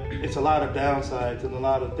 but it's a lot of downsides and a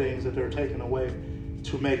lot of things that they're taking away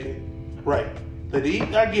to make it right. I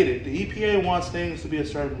get it. The EPA wants things to be a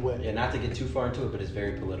certain way. Yeah, not to get too far into it, but it's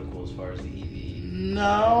very political as far as the EV.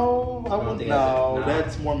 No, I don't wouldn't. think No, that's it.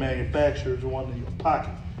 that's more manufacturers wanting your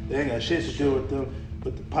pocket. They ain't got shit to do with them,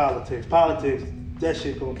 with the politics. Politics, that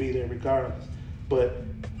shit gonna be there regardless. But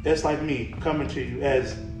it's like me coming to you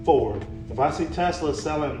as Ford. If I see Tesla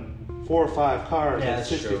selling 4 or 5 cars Yeah, at that's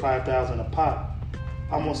true. $65,000 a pop,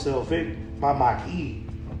 I'm gonna sell my Mach-E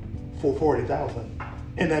for $40,000,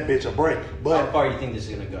 and that bitch a break. How But far do you think this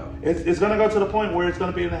is gonna go? it's gonna go to the point where it's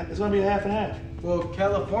gonna be a half and half. Well,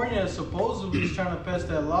 California supposedly is trying to pass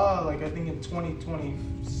that law, like I think in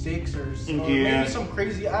 2026 or so. Yeah. Maybe some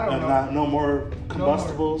crazy, I don't know. No more No more-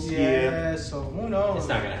 combustibles. Yeah, so who knows? It's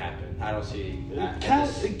not gonna happen. I don't see.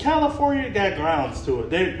 California got grounds to it.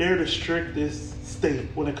 They're the strictest state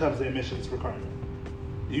when it comes to emissions requirement.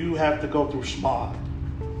 You have to go through smog.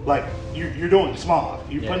 Like you're doing smog.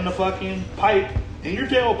 You're putting a fucking pipe in your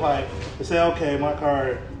tailpipe to say, okay, my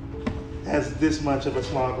car has this much of a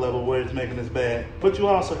smog level where it's making this bad. But you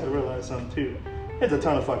also have to realize something too. There's a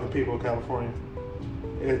ton of fucking people in California.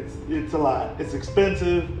 It's a lot. It's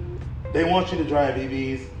expensive. They want you to drive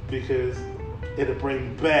EVs because it'll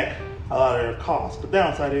bring back a lot of their costs. The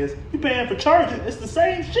downside is you're paying for charging. It's the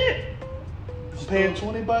same shit. I'm paying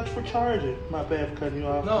 $20 for charging. My bad for cutting you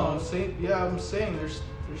off. No, I'm saying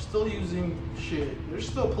they're still using shit. They're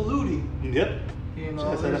still polluting. Yep. You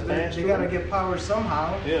know, Just at a fast they gotta rate. get power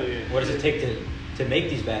somehow. Hell yeah. What does it take to make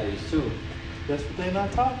these batteries too? That's what they're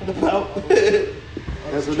not talking about.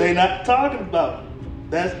 That's what they're not talking about.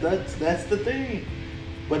 That's the thing.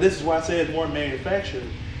 But this is why I say it's more manufacturers,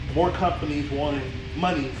 more companies wanting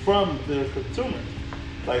money from their consumers.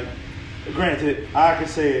 Like, granted, I can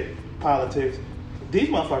say it, politics. These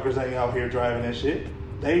motherfuckers ain't out here driving that shit.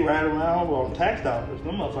 They ride around on tax dollars.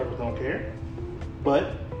 Them motherfuckers don't care.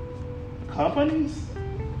 But companies,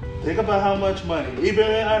 think about how much money, even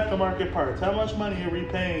in aftermarket parts, how much money are we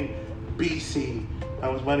paying BC?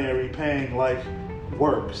 How much money are we paying like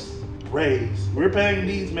Works, Rays? We're paying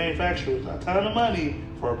these manufacturers a ton of money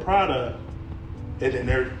for a product, and then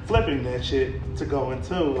they're flipping that shit to go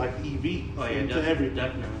into like EV, Oh, yeah, into everything,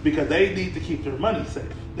 definitely. because they need to keep their money safe.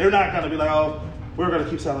 They're not gonna be like, oh, we're gonna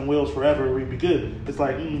keep selling wheels forever, we'd be good. It's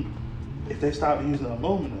like, if they stop using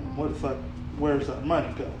aluminum, what the fuck? Where's the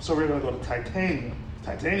money go? So we're gonna go to titanium.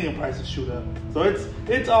 Titanium prices shoot up. So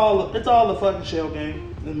it's all a fucking shell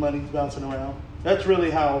game and money's bouncing around. That's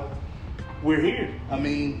really how we're here. I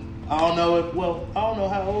mean, I don't know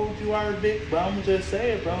how old you are, Vic, but I'm gonna just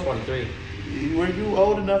say it, bro. 23. Were you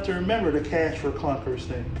old enough to remember the cash for clunkers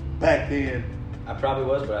thing back then? I probably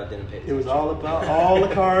was, but I didn't pay attention. It was all about all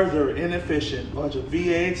the cars that were inefficient. A bunch of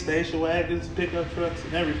V8, station wagons, pickup trucks,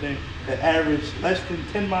 and everything that averaged less than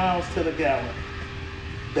 10 miles to the gallon.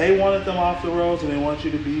 They wanted them off the roads, and they want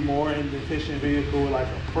you to be more in an efficient vehicle like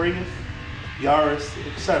a Prius, Yaris,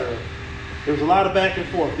 etc. There was a lot of back and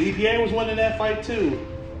forth. The EPA was winning that fight too.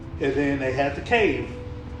 And then they had to cave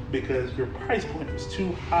because your price point was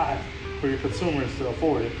too high for your consumers to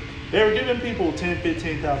afford it. They were giving people $10,000,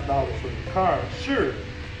 $15,000 for your car, sure,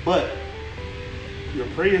 but your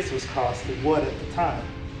Prius was costing what at the time?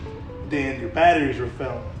 Then your batteries were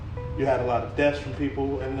failing. You had a lot of deaths from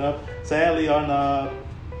people, and sadly on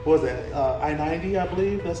what was that I-90, I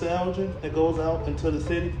believe that's the Elgin that goes out into the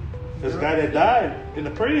city. There's a guy that died in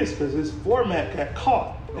the Prius because his floor mat got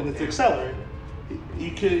caught in its accelerator.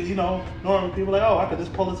 You could, normally people are like, oh, I could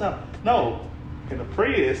just pull this out. No, in the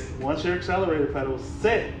Prius, once your accelerator pedal is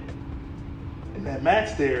set, and that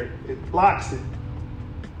mat's there, it blocks it.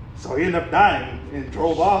 So he ended up dying and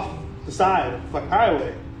drove off the side of the fucking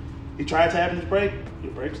highway. He tried tapping his brake.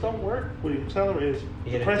 Your brakes don't work with your accelerators.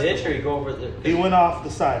 He hit a ditch or he go over the... He went off the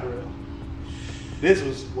side rail. This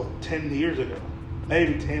was, 10 years ago?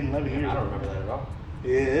 Maybe 10, 11 years ago. I don't remember that at all.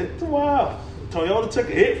 Yeah, it's a while. Toyota took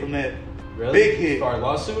a hit from that. Really? Big hit. As far as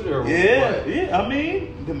lawsuit or Yeah, what? yeah. I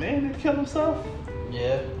mean, the man that killed himself.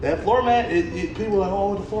 Yeah. That floor mat, people were like,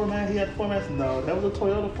 oh, the floor mat, he had the floor mat. No, that was a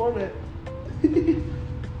Toyota floor mat.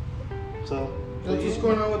 So. That's what's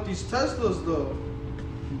going on with these Teslas, though.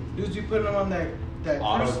 Dudes be putting them on that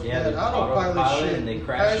autopilot shit. And they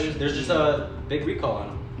crash. There's just a big recall on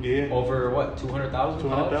them. Yeah. Over what, 200,000?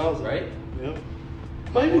 200,000. Right? Yep.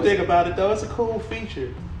 But if you think about it, though, it's a cool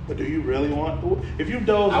feature. But do you really want? If you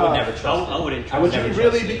doze I would off, never trust it. I wouldn't trust would it. you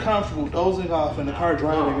really be comfortable dozing off in the car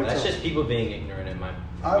driving? No, that's until- just people being ignorant in my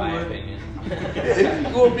would. opinion.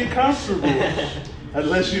 You would be comfortable.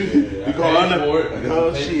 Unless you go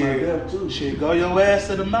on shit, go your ass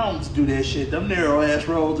to the mountains, do that shit. Them narrow ass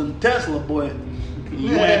roads in Tesla, boy.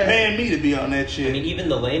 You ain't paying me to be on that shit. I mean, even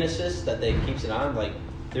the lane assist that they keeps it on, like,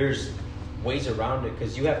 there's ways around it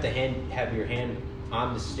because you have to have your hand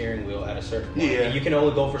on the steering wheel at a certain point. Yeah. And you can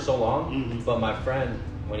only go for so long. Mm-hmm. But my friend,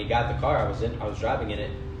 when he got the car, I was driving in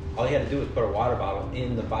it. All he had to do was put a water bottle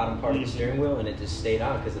in the bottom part of the steering wheel, and it just stayed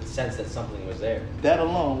on because it sensed that something was there. That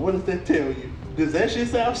alone, what does that tell you? Does that shit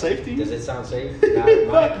sound safe to you? Does it sound safe? Not in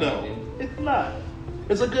my Fuck no, opinion. it's not.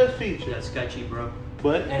 It's a good feature. That's sketchy, bro.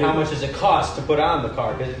 But And how much does it cost to put on the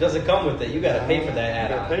car? Because it doesn't come with it. You got to pay for that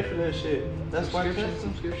You add-on. gotta pay for that shit. That's why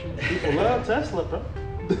Subscription. people love Tesla, bro.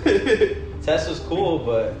 Tesla's cool,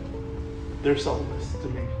 but They're soulless to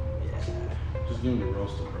me. Just give me the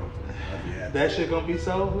roaster, bro. I'd be happy. That shit gonna be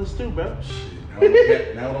soulless too, bro.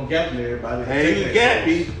 Shit. Now I'm gapping everybody. Hey, you Take got that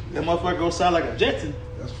me. sauce. That motherfucker gonna sound like a Jetson.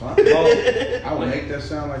 That's fine. Mo, I would make that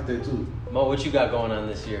sound like that too. Mo, what you got going on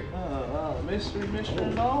this year?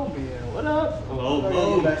 Mr. No, man. What up? Hello,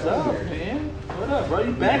 bro. What's up, man? What up, bro?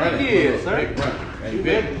 You back Running, again, look, sir? Big run. Hey, You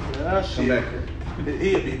big. back? Ah, Come shit. back here.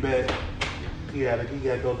 He'll be back. He gotta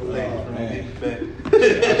go through ladies Oh, for man. me to be I back.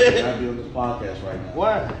 should not be on this podcast right now.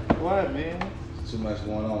 Why? Why, man? Too much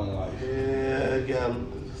going on in life. Yeah,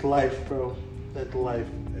 it's life, bro. That's life.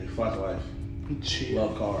 Hey, fuck life. Shit.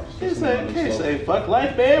 Love cars. Can't Listen to say, my new can't slogan. say fuck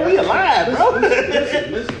life, man. We alive, bro.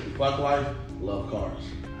 Listen. Fuck life. Love cars.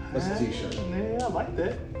 That's a t-shirt. Yeah, I like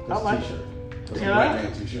that. I That's like a t-shirt. That's a Yeah, black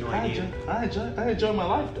man t-shirt. I enjoy my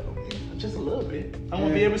life though, man. Just a little bit. I want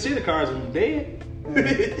to be able to see the cars when I'm dead.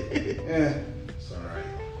 Yeah. It's alright.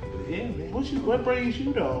 Yeah, man. What brings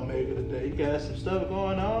you to Omega today? You got some stuff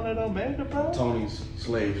going on at Omega, bro? Tony's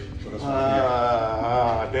slave. So that's what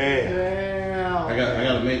I'm here. Damn. I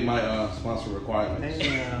gotta make my sponsor requirements.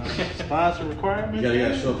 Damn. Sponsor requirements? You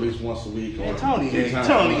gotta show up at least once a week. Man, or Tony 3 times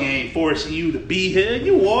a month. ain't forcing you to be here.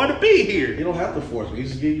 You want to be He here. don't have to force me. He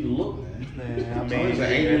just give you the look, man. Man, I mean, Tony's an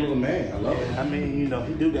angry little man. I love him. I mean,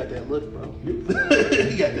 he do got that look, bro.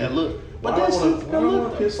 He got that look. But But I that's don't that want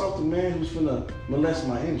look. to piss off the man who's finna molest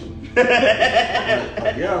my engine.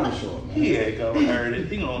 Yeah, I'm sure, man. He ain't gonna hurt it.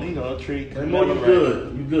 He gonna treat. Hey, Mo, you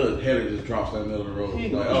good. You good. Header just drops that middle of the road. He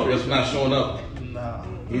Like, gonna oh, that's not showing up. Nah.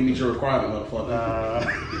 You meet your requirement, motherfucker. Nah.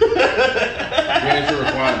 There's your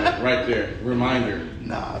requirement right there. Reminder.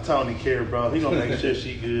 Nah, Tony care, bro. He gonna make sure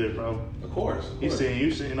she good, bro. Of course. You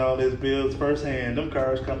seen all his bills firsthand. Them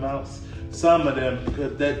cars come out. Some of them,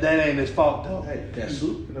 cause that ain't his fault though. Hey, that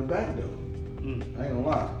suit in the back though. Mm. I ain't gonna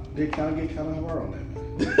lie. Get kind of hard on that,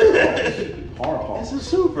 man. Hard. It's a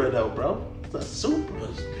Supra though, bro. It's a Supra. But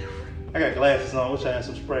it's different. I got glasses on. Wish I had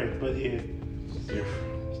some spray, but yeah, It's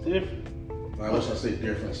different. it's different. I wish I say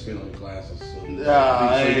different spelling classes. So,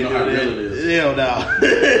 I so ain't you know how doing real it that. is. Hell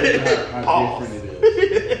no. How Pause. different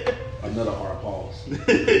it is. Another hard pause.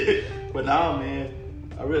 But nah, man,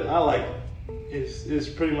 I like it. It's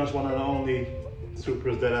pretty much one of the only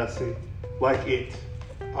Supras that I see like it.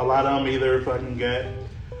 A lot of them either fucking got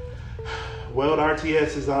Weld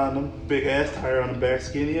RTSs on them, big ass tire on the back,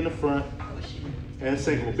 skinny in the front, and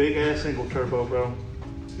big ass single turbo, bro.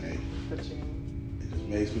 Hey, it just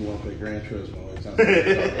makes me want to play Gran Turismo every time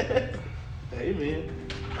I talk. Hey man,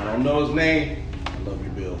 I don't know his name. I love you,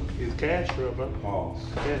 Bill. it's Castro, bro. Pause.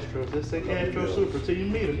 Castro, just say Love you, Castro Bill. Super till you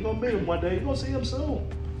meet him. You're gonna meet him one day. You're gonna see him soon.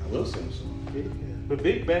 I will sing some. Yeah. But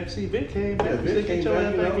Vic back, see Vic came back. Yeah, Vic came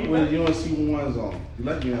back, you know, when you don't see ones on. You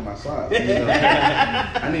let me on my side.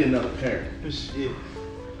 I need another pair. Shit.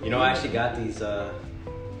 You know, I actually got these for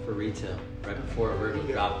retail right before Virgil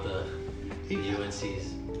dropped the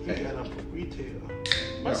UNCs. He got them for retail.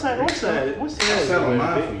 Yeah. What size I you sat on wear,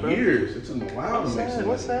 mine Vic, for bro? years. It took me a while to make some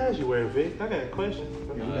What money. size you wear, Vic? I got a question.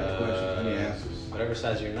 Yeah, we got questions. I need answers. Whatever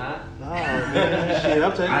size you're not. No, man. Shit,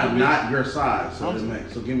 I'm taking I am not your size, so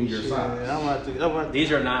give me your Shit, size. I'm about to,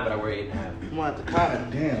 These are 9, but I wear 8.5. I'm about to God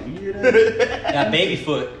cotton. damn, you hear that? Got baby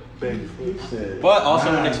foot, Baby He foot. said, but also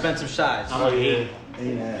an nine, expensive size. Oh, yeah.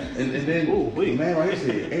 8.5. And then Ooh, wait. the man right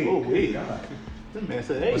here said 8. Ooh, wait. God. That man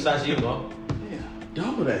said, hey. What size do you go? Yeah.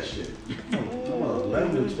 Double that shit. Come on,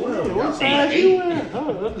 11 to 12. What Y'all size saying you 8. wear?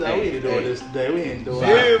 Oh, we ain't doing this today. We ain't doing Size.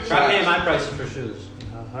 it. Try paying my prices for shoes.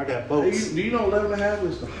 I got Hey, boats. do you know 11 and a half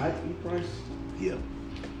is the height price? Yeah.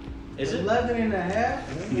 Is it? 11 and a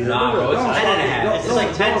half? Nah, bro, it's Don't 9.5. It's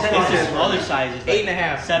like 10, 10. It's the smaller sizes.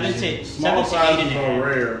 8.5. 7 to Small 8 sizes and a are half.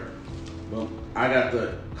 rare, but I got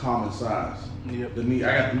the common size. Yep. I got the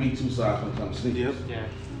Me Too size when it comes to sneakers. Yep. Yeah.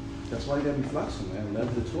 That's why you gotta be flexing, man.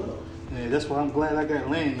 11 to 12. Yeah, that's why I'm glad I got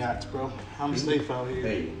land yachts, bro. I'm safe out here.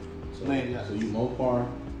 Hey, so Man, you Mopar,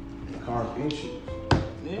 cars and shoes.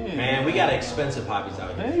 Yeah. Man, we got expensive hobbies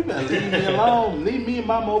out Man, here. you better leave me alone. Leave me and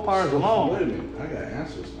my Mopars So, alone. wait a minute, I got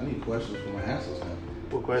answers. I need questions for my answers now.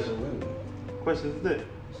 What So question? wait a minute. Question is that?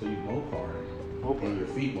 So you Mopar, Mopar. and your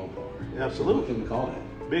feet Mopar. Absolutely. So what can we call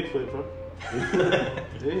that? Bigfoot, bro. Bigfoot?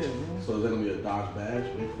 Yeah, man. So is that gonna be a Dodge badge?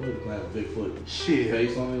 Bigfoot? It's gonna have Bigfoot Shit.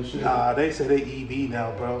 face on it and shit? Nah, they say they EV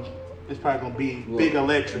now, bro. It's probably gonna be Look, big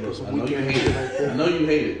electric or look, some I know you weekend hate shit it. like I that. know you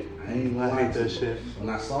hate it. I ain't I gonna lie hate to that you. shit. When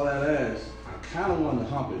I saw that ass, I kind of wanted to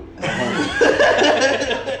hump it.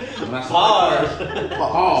 When I saw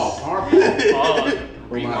Pause. Hard pause. Oh,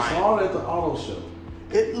 When I rewind. saw it at the auto show,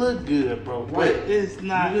 It looked good, bro, but Right. it's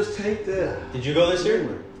not. you just take that. Did you go this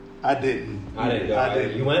year? I didn't. I didn't go. I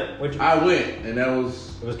didn't. You went? Which? I went, and that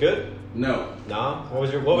was It was good. no Nah. What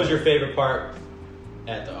was your favorite part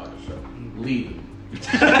at the auto show? leaving.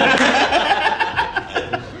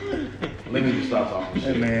 Let me just stop talking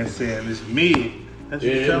That shit. man saying it's me. That's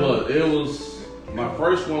what It, you tell him? it was. My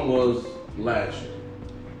first one was last year,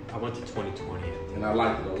 I went to 2020. and I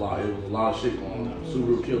liked it a lot. It was a lot of shit going on.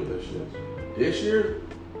 Subaru killed that shit. This year,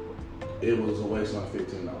 it was a waste of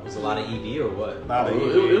 $15. Was a lot of EV or what? Not a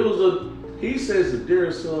It was a. He says the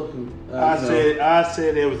Duracell. I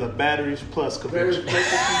said it was a batteries plus Very convention.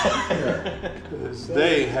 yeah. 'Cause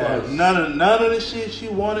they had Plus. none of the shit she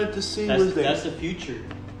wanted to see was there. That's the future.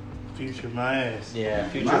 Future my ass. Yeah,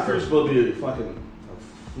 future My first first. supposed to be a fucking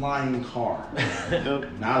flying car, Yep.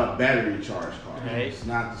 not a battery charged car. Right. It's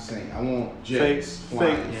not the same. I want Fake, jets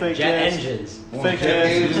flying. fake Jet ass, engines. I want fake jet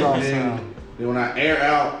ass engines, exhaust then- sound. Then when I air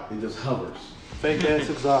out, it just hovers. Fake ass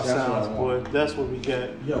exhaust That's what I sounds, boy. want. That's what we got.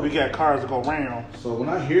 Yo. We got cars that go round. So when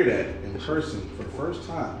I hear that in person for the first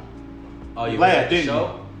time, Oh, you Laugh, went at the didn't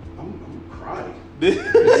show? I'm crying. It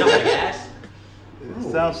sounds like ass.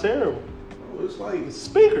 It sounds terrible. Bro, it's like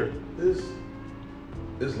Speaker.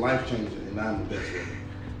 it's life changing, and not in the best way.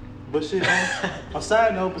 But shit, man, a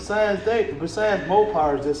side note, besides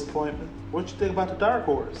Mopar's disappointment, what you think about the Dark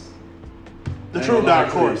Horse? The I ain't true gonna lie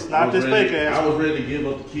Dark to you. Horse, I not was this ready- fake ass I was one. ready to give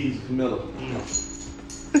up the keys to Camilla.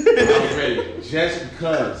 I was ready just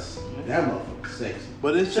because that motherfucker's sexy.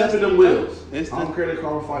 But it's Except just for the wheels. It's I don't the, care the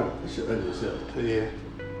car fighter. That shit ugly as hell. yeah.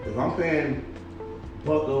 If I'm paying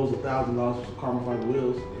buckos $1,000 for carbon fiber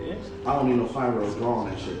wheels, Yeah. I don't need no 5-year-old draw on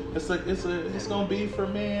that shit. It's gonna be for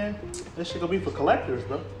man. That shit gonna be for collectors,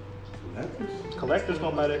 bro. Collectors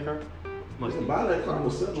gonna buy that car. You can buy that car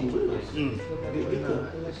with 7 wheels.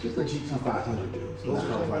 Mm. Get the GT500 wheels. Those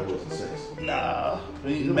carbon fiber wheels are sexy. Nah,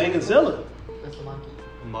 Megazilla.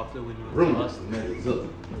 Muffler when you Room. lost. Megazilla.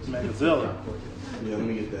 Megazilla. Yeah, let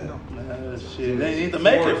me get that. Shit, they need to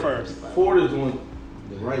make it first. Ford is doing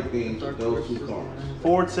the right thing with those two cars.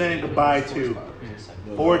 Ford saying goodbye to.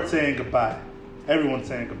 Ford saying goodbye. Everyone's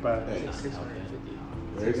saying goodbye.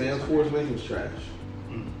 Hey, Everything else Ford's making is trash.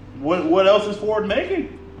 What else is Ford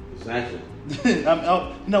making? Exactly. You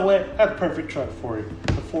know what? I have a perfect truck for you.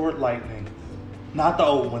 The Ford Lightning. Not the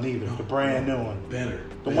old one either. The brand new one. Better.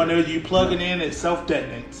 The one that you plug it in, it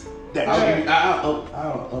self-detonates. I'll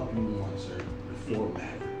up you one, sir. The Ford Maverick.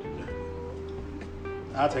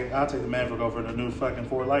 I'll take the Maverick over the new fucking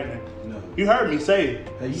Ford Lightning. No. You heard me say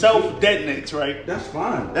it. Self-detonates, right? That's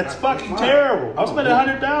fine. That's fucking terrible. I'm spending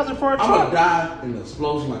 $100,000 for a truck. I'm gonna die in an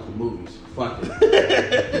explosion like the movies. Fuck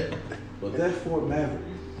it. But that Ford Maverick,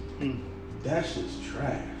 that shit's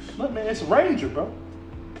trash. Look, man, it's a Ranger, bro.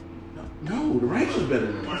 No, the Ranger's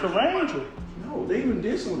better than It's that. a Ranger. No, they even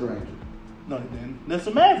did some with the Ranger. No, they didn't. That's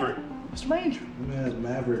a Maverick. It's a Ranger. Man,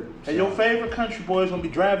 Maverick. And your favorite country boy is gonna be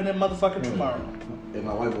driving that motherfucker tomorrow. And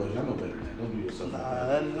my white boys, y'all know better than that. Don't do yourself like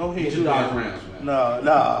that. Go ahead. Get your Dodge Rams, man.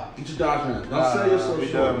 Nah. Get your Dodge Rams. Don't sell yourself we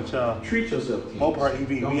short. done with y'all. Treat yourself, kids. Mopar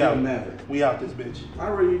EV. Don't We get out. a Maverick. We out this bitch. I'd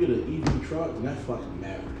rather you get an EV truck than that fucking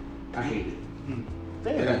Maverick. I hate it. I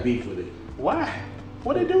Damn. got beef with it. Why?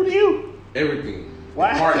 What they do to you? Everything.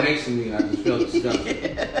 Why? The part next to me, and I just felt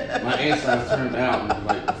disgusted. My insides turned out and was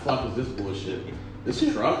like, the fuck is this bullshit? This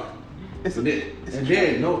truck? And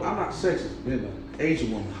then, no, I'm not sexist. Then an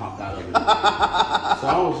Asian woman hopped out of it. So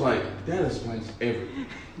I was like, that explains everything.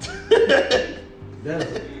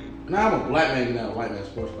 Now I'm a black man getting out of a white man's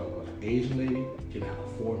sports car, but an Asian lady getting out of a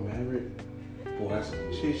Ford Maverick, boy, that's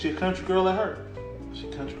a She a country girl at heart. She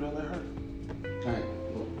a country girl at heart.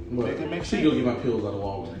 Look, Make it make she sense. go get my pills out of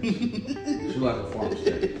Walgreens. She like a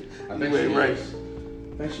pharmacist. I think she Right. is.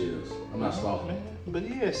 I think she is. I'm not stalking. Man. But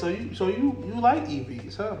yeah, so you like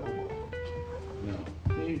EVs, huh, Bobo? No.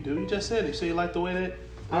 Yeah, you do. You just said it. So you like the way that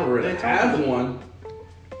I already they have told you? one.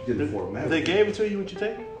 Get the Ford Maverick. They gave it to you. Would you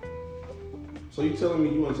take it? So you telling me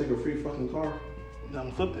you want to take a free fucking car? I'm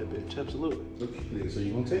gonna flip that bitch. Absolutely. Okay, so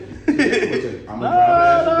you gonna take it? So you gonna take it. I'm gonna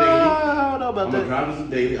drive it as a daily. I don't know about I'm gonna that. drive it as a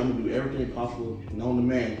daily. I'm gonna do everything possible known to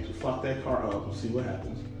man to fuck that car up and see what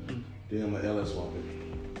happens. Then I'm gonna LS swap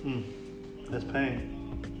it, That's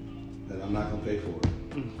pain. and I'm not gonna pay for it.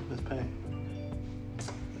 That's pain.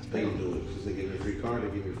 That's They pain. don't do it since they give me a free car. They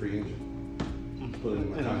give me a free engine. Put it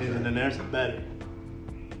in my And contract. then there's a battery.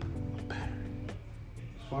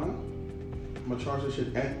 It's fine. I'm gonna charge this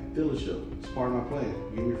shit at dealership. It's part of my plan.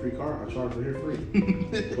 Give me a free car, I charge for here free.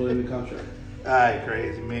 Put it in the contract. Alright,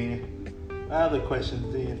 crazy man. Other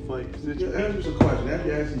questions then for you. Yeah, ask me some questions. After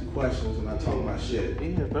you ask these questions and I talk my shit.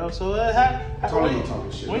 Yeah, bro. So how Tony ain't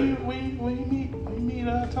talking shit. when you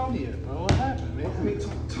meet Tony at, bro? What happened, man? I mean,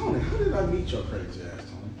 Tony, how did I meet your crazy ass,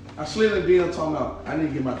 Tony? I slid in the DM talking about I need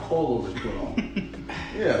to get my coilovers put on.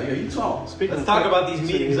 yeah, you talk. Let's talk about these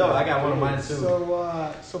meetings. Oh, I got one of mine too.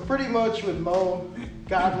 So pretty much with Mo,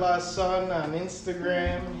 God Lost Son on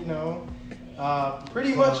Instagram, you know,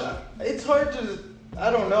 pretty much it's hard to, I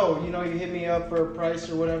don't know, you know, you hit me up for a price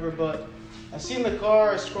or whatever, but I seen the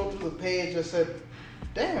car, I scrolled through the page, I said,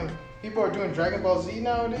 damn, people are doing Dragon Ball Z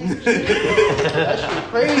nowadays. That shit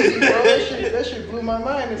crazy, bro. That shit blew my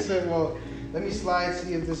mind. I said, well, let me slide,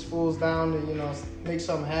 see if this fool's down to, you know, make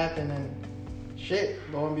something happen. And shit,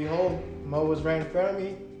 lo and behold, Mo was right in front of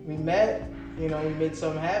me. We met, you know, we made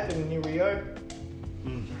something happen, and here we are.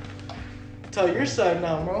 Tell your side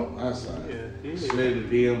now, bro. I saw Yeah, it. yeah. Slid in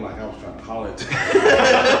the DM like I was trying to holler at you.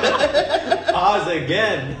 Pause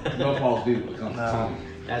again. No pause needed when it comes to Nah. Tony.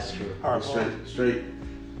 That's true. Hard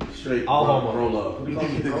Straight. All bro, homo. roll up. What do you call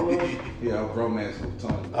me, roll up? Yeah, I'm bromance with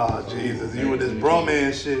Tony. Oh Jesus, you with this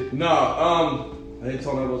bromance shit. No, I didn't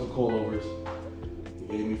tell him about some coilovers.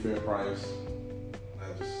 He gave me fair price. I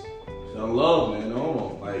just fell in love, man.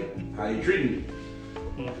 No, like how you treating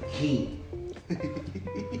me? Like a king.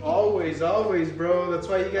 Always, bro. That's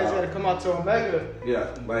why you guys gotta come out to Omega.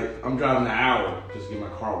 Yeah, like I'm driving an hour just to get my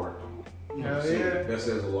car worked on. Hell See, yeah. that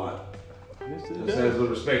says a lot. Yes, it That does. says the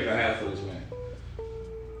respect I have for this man.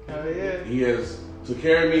 Hell yeah. He has took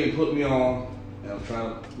care of me and put me on, and I'm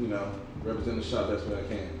trying to, you know, represent the shop best way I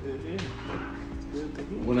can. Yeah. It's good to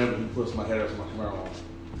hear. Whenever he puts my head up to my Camaro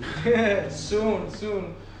on.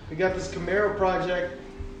 Soon. We got this Camaro project.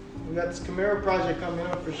 Coming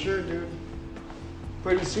up for sure, dude.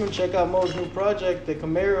 Pretty soon, check out Mo's new project, the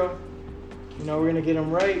Camaro. You know, we're gonna get him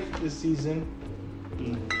right this season.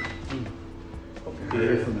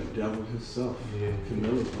 Heard from the devil himself. Yeah.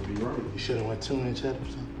 Camilla's gonna be right. You should have went 2 inch at or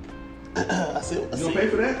something. I said, You gonna pay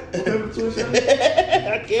for that? You gonna pay for the tuition?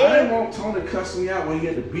 I I can't. didn't want Tony cussing me out when he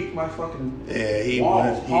had to beat my fucking Yeah, he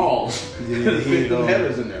walls, was. halls. Yeah, There's he ain't 50 going.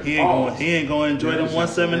 headers in there. He ain't Halls. going. He ain't going to enjoy them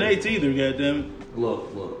 178s either. Goddamn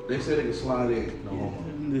Look. They said they could slide in. No homo.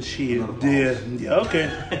 it. The shit. Another Yeah. pause. Yeah.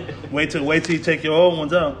 Okay. wait till you take your old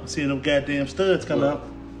ones out. See them goddamn studs come Look, out.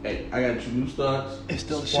 Hey, I got you new studs, It's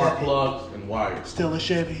still a spark Chevy. plugs, and wires. Still a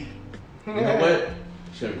Chevy. You know what?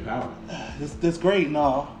 Chevy power. This great and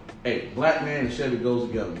all. Hey, black man and Chevy goes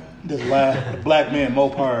together, man. This black man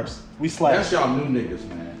Mopars. We slap. That's y'all new niggas,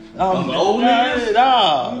 man. The old niggas? Old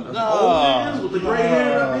Niggas with the gray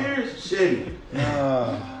hair up here, Chevy.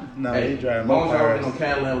 No, Hey, he driving long as I working Mopars. on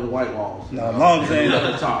Cadillac with the white walls. No, long as ain't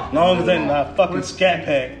At the top. long as ain't not fucking Scat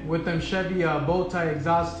Pack. With them Chevy bow tie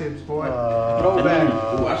exhaust tips, boy. Ooh, Throwback.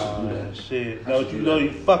 I should do that. Shit. I No, should you do know that.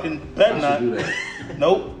 you fucking better I not. should do that.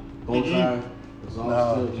 Nope. Bow tie,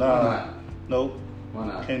 exhaust tips. Why Nah. not? Nope. Why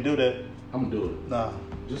not? Can't do that. I'm gonna do it. Nah.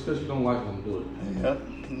 Just because you don't like it, I'm gonna do it. Yep.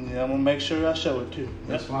 Yeah, I'm gonna make sure I show it too.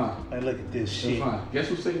 That's fine. Hey, look at this That's shit. fine. Guess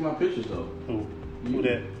who's taking my pictures though? Who? You. Who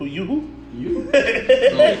that? Who you? Who? You. So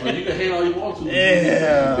you can hate all you want to.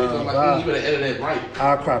 Yeah. I'm like, you better edit that right.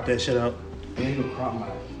 I'll crop that shit out. You ain't gonna crop my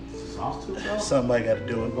sauce too, bro. Somebody got to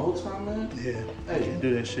do it. Bow tie, man. Yeah. Hey. Can't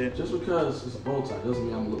do that shit. Just because it's a bow tie doesn't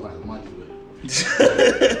mean I'm gonna look like a monkey with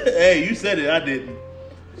it. Hey, you said it. I didn't.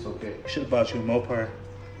 It's okay. Should have bought you a Mopar.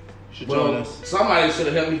 Should join Well, us. somebody should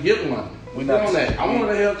have helped me get one. We Get not- on that. I wanted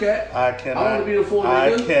a Hellcat. I cannot. I want to be the full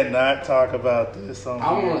I nigga. cannot talk about this on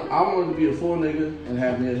I here. wanted to be the full nigga and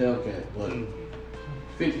have me a Hellcat, but Mm.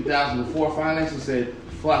 50,000 before financing said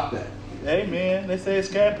fuck that. Hey man, they say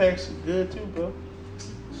Scat Pack's good too, bro.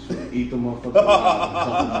 Eat the motherfucker in a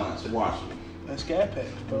couple months. Watch it. That's Scat Pack,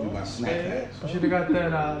 bro. Do my snack packs. You should have got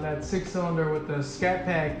that 6-cylinder with the Scat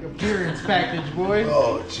Pack appearance package, boy.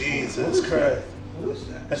 Oh Jesus Christ! What is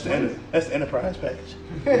that? That's the Enterprise package.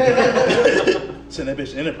 Send that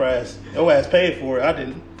bitch to Enterprise. Your ass paid for it. I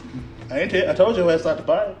didn't. I told your ass not to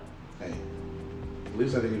buy it. Hey, at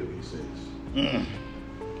least I didn't get a V6.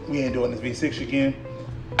 We ain't doing this V6 again.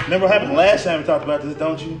 Remember what happened last time we talked about this,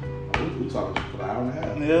 don't you? We talked for an hour and a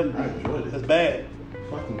half. Yep. I enjoyed That's it. bad.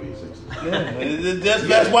 Fucking V6s. Yeah,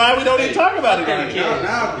 that's why we don't even talk about it anymore.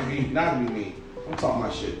 Now it can be me. I'm talking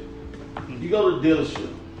my shit. You go to the dealership,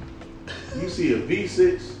 you see a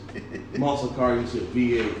V6 muscle car, you see a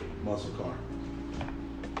V8 muscle car.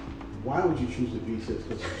 Why would you choose the V6?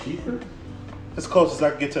 Because it's cheaper? As close as I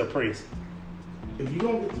can get to a Prius. If you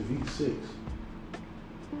don't get the V6,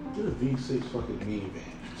 get a V6 fucking minivan.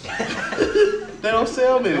 They don't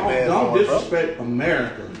sell minivans. Don't no more, bro. disrespect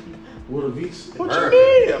America with a V6. What you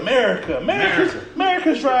mean, America?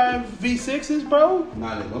 Americans drive V6s, bro.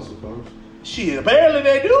 Not in muscle cars. Shit, apparently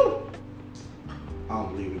they do. I don't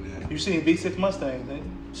believe in that. You seen V6 Mustangs, ain't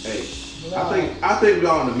Hey, I think we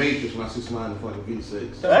all in the Matrix when I see somebody in a fucking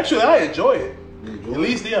V6. you? Actually, I enjoy it. You enjoy At it?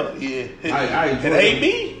 least the other, yeah. I enjoy It ain't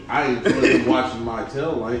me. I enjoy them watching my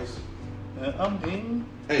tail lights. I'm in.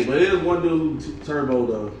 Hey, but it is one dude who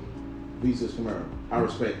turboed the V6 Camaro. I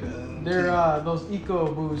respect that. They're those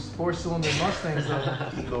EcoBoost 4-cylinder Mustangs, though.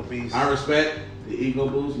 Eco Beast. I respect the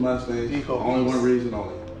EcoBoost Mustangs. Eco for only Beast. one reason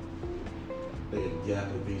only. They got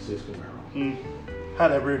the V6 Camaro. How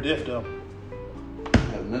that rear diff though?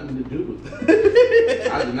 Had nothing to do with it.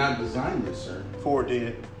 I did not design this, sir. Ford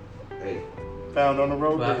did. Hey, Found on the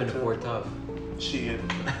road. What happened did, to too. Ford Tough? Shit.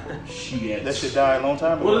 shit. That shit died a long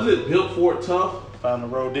time ago. What is it? Built Ford Tough? Found the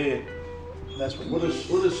road dead. That's What is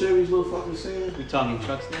Chevy's little fucking saying? We talking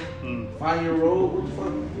trucks now? Find your road? What the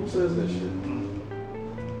fuck? Who says that shit?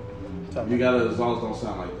 You gotta, exhaust don't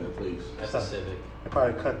sound like that, please. That's a Civic. They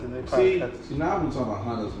probably cut the. They probably cut See, now I've been talking about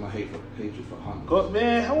Hondas, my hatred for Hondas. Go,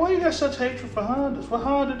 man, why you got such hatred for Hondas? What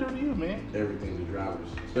Honda do to you, man? Everything to drivers,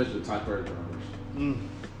 especially the Type R drivers. Mm.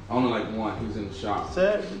 I only like one. He's in the shop.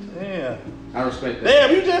 Yeah. I respect that.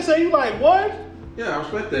 Damn, you just say you like what? Yeah, I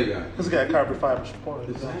respect that guy. Cause he got carbon fiber support.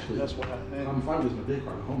 Exactly. That's why. I'm fine with my dick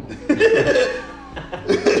hard homo.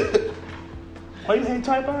 Why you hate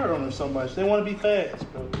Type R on them so much? They want to be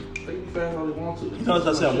fast, bro. They can be fast all they want to. You know, as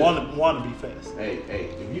I said, want to be fast. Hey,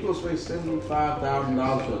 if you gonna spend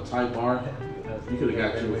 $75,000 for a Type R, you could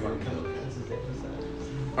have got you a fucking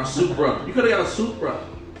Hellcat. Or Supra. You could have got a Supra.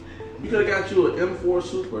 You could have got you an M4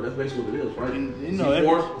 Supra. That's basically what it is, right? You know,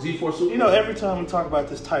 Z4 Supra. You know, every time we talk about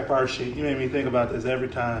this Type R shit, you made me think about this every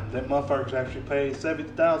time. That motherfuckers actually paid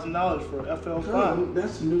 $70,000 for FL5.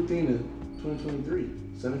 That's the new thing in 2023.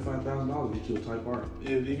 $75,000 to get you a Type R.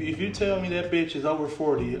 If you tell me that bitch is over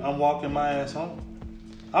 40, I'm walking my ass home.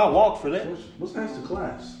 I'll walk for that. What's asked the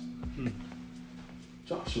class?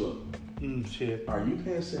 Joshua, Shit. are you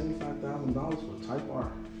paying $75,000 for a Type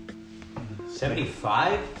R?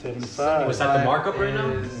 75? 75. Was that the markup right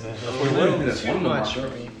now? That's Too one of the much for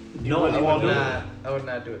markups. me. No, you I won't won't do do it? it. I would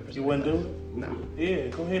not do it. For You wouldn't do it? No. Yeah,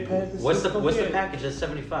 go ahead, Pat. What's the Go what's the ahead. package? That's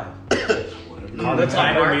 75. The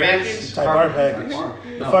Type R package? Type R package.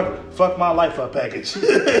 Type R. The fuck my life up package.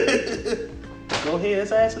 Go ahead,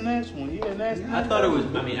 let's ask the next one. Yeah, next. I thought it was.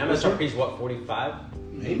 I mean, MSRP is what, 45?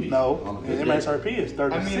 Maybe. No, On the the good MSRP is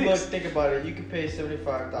 36. I mean, look, think about it. You can pay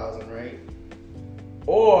 $75,000, right?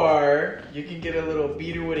 Or you can get a little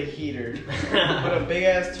beater with a heater, put a big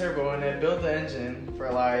ass turbo in it, build the engine for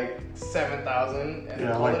like $7,000, and Yeah,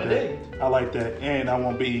 I call like it a that. day. I like that, and I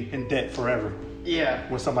won't be in debt forever Yeah.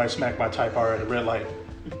 when somebody smack my Type R at a red light.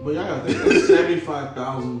 But y'all gotta think that's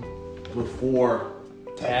 $75,000 before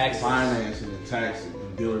Taxes. financing and taxes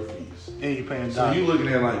and dealer fees. And you paying So down. you looking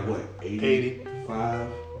at like what, 80, 80. 5,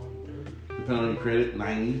 depending on your credit,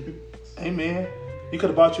 90. Hey man, you could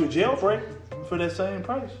have bought you a jailbreak for that same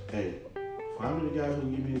price. Hey, find me the guy who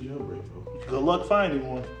can give me a jailbreak, bro. Good luck finding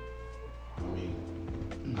one. I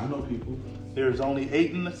mean, I know people. There's only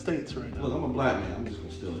 8 in the States right now. Look, I'm a black man. I'm just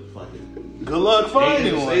gonna steal it. Fuck it. Good luck 8 in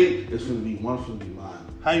finding the one. state, it's gonna be one. It's gonna be mine.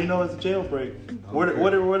 How you know it's a jailbreak? What Okay.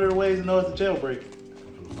 are the ways to know it's a jailbreak?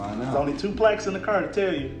 I'm gonna find There's out. only 2 plaques in the car to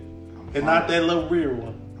tell you, I'm and not that little rear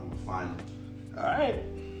one. I'm gonna find them. All right.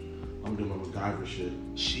 I'm doing my MacGyver shit.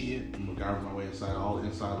 Shit. I'm MacGyver my way inside all the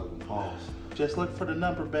inside of the halls. Just look for the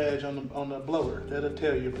number badge on the blower. That'll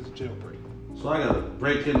tell you if it's a jailbreak. So I gotta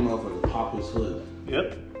break in the motherfucker, pop his hood.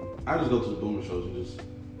 Yep. I just go to the boomer shows and just,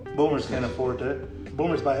 Boomers can't afford that.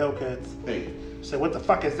 Boomers buy Hellcats. hey, Say, what the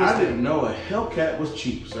fuck is this I thing? didn't know a Hellcat was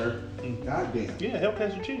cheap, sir. Mm. Goddamn. Yeah,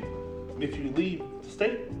 Hellcats are cheap. If you leave the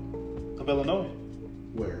state of Illinois.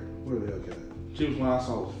 Where the Hellcat? Cheapest one I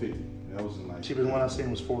saw was 50. That was in like. Cheapest one I've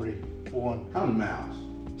seen was 41. How many miles?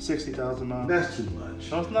 60,000 miles. That's too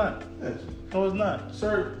much. No, it's not. That's, No, it's not.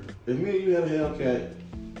 sir, if me and you had a Hellcat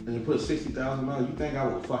and you put 60,000 miles, you think I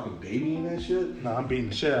would fucking baby in that shit? No, I'm beating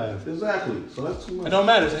the shit out of it. Exactly. So that's too much. It don't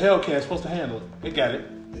matter. It's a Hellcat. It's supposed to handle it. It got it.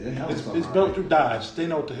 Yeah, hell, It's something built right. through Dodge. They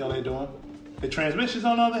know what the hell they're doing. The transmissions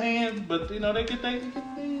on the other hand, but you know, they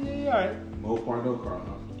all right. No car, no car,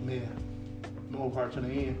 huh? Yeah. More parts in the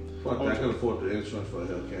end. Fuck that. I can afford the insurance for a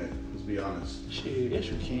Hellcat. Let's be honest. Shit, yes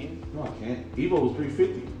you can. No, I can't. Evo was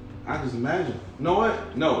 350. I just imagine. You know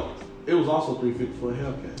what? No, it was also 350 for a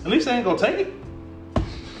Hellcat. At least they ain't gonna take it.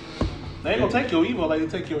 They ain't gonna take your Evo like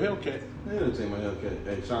they take your Hellcat. They didn't take my Hellcat.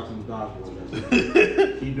 Hey, shout out to the Dodge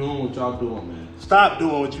boys. Keep doing what y'all doing, man. Stop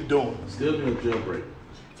doing what you doing. Still doing jailbreak.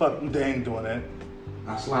 Fuck, they ain't doing that.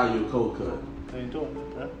 I slide you a cold cut. They ain't doing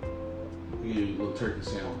that, bro. Give you a little turkey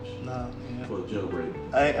sandwich Nah, man. for a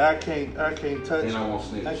jailbreak. I can't touch. And I won't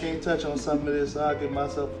snitch. I can't touch on some of this. I'll get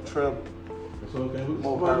myself in trouble. That's okay. We can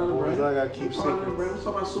More talk about hot it, boys, right? I gotta keep Let's talk about it, secrets. right? Let's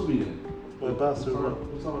talk about Subi then. What about Let's Super?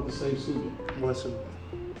 talk about the same Subi. What's it?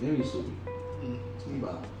 Any Subi. Tell me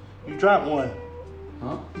about it. You dropped one.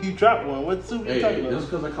 Huh? You dropped one. What Super you Hey, talking just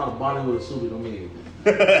about? because I caught a body with a Subi don't mean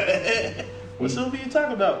anything. What Super you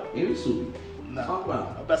talking about? Any Subi. Nah, Talk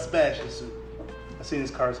about about Sebastian's suit. I seen his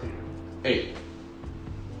cars here. Hey,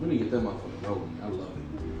 we need to get that motherfucker rolling. I love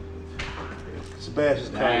it. Sebastian's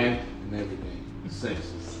car. Dang and everything. Sexy.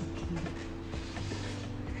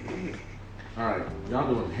 Alright,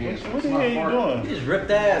 y'all doing hands. What the hell you doing? You just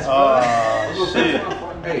ripped ass, bro. Oh shit,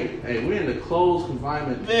 Hey, we're in the closed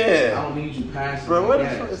confinement. Yeah. I don't need you passing. bro! What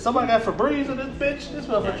gas. the fuck? Somebody got Febreze in this bitch? This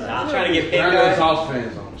motherfucker. I'm trying to get paid, Dragon's guys. House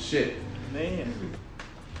fans on shit. Man,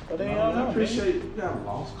 but they I don't know. appreciate you got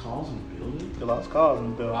lost calls in the building. The lost cause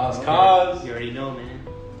in the building. Lost cause. You already know, man.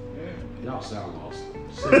 Y'all sound lost.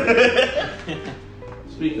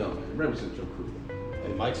 Speak up, man. Represent your crew. The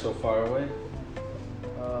mic's so far away.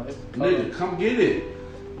 Nigga, come get it.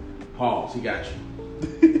 Pause. He got you.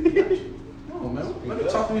 He got you. Come on, man. Let me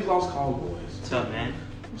talk to these lost call boys. What's up, man?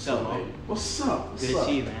 What's up, Mo? baby? What's up? What's Good to up?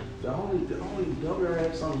 see you, man. The only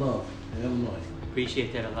WRX I love in Illinois.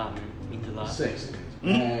 Appreciate that a lot, man. Means a lot. Sexy.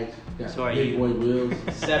 Bags. Got So are big you. boy wheels.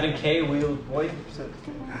 7K wheel, boy. God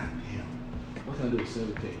damn. What can I do with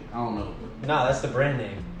 7K? I don't know. Nah, that's the brand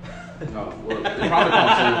name. No, well, they probably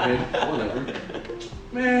call it 7K. Whatever.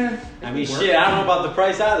 Man. I mean, it shit, I don't know about the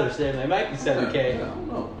price either, Sam. They might be 7K. Yeah, I don't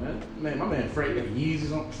know, man. My man Frank got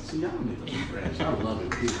Yeezys on. See, y'all niggas be fresh. I love it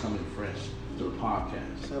when people come in fresh to the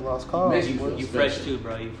podcast. Said lost cause. Makes you boy. feel You special. fresh too,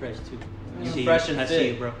 bro. You fresh too. I You see fresh you. and I fit. see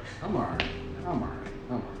you, bro. I'm alright.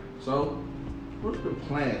 So, what's the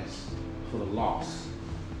plans for the loss?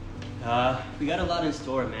 We got a lot in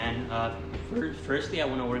store, man. Firstly, I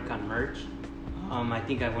want to work on merch. I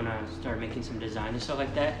think I want to start making some design and stuff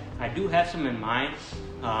like that. I do have some in mind.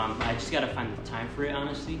 I just got to find the time for it,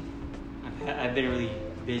 honestly. I've been really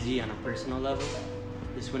busy on a personal level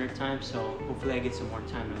this winter time, so hopefully I get some more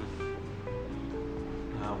time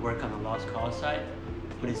to work on the lost call side.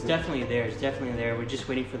 But it's definitely there. It's definitely there. We're just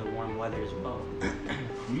waiting for the warm weather as well.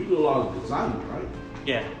 You do a lot of designing, right?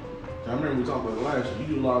 Yeah. I remember we talked about it last year.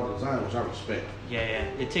 You do a lot of design, which I respect. Yeah.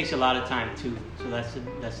 It takes a lot of time too, so that's the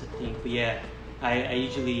thing. But yeah, I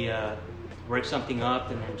usually work something up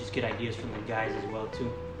and then just get ideas from the guys as well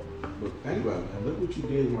too. But think about it, man. Look what you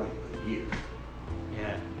did in like a year.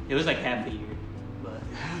 Yeah, it was like half a year, but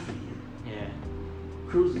Half a year. yeah.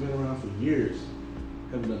 Cruz has been around for years.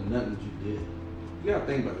 Haven't done nothing that you did. You gotta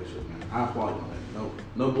think about this shit, man. I applaud you on that.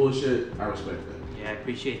 No bullshit. I respect that. Yeah, I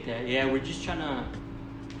appreciate that. Yeah, we're just trying to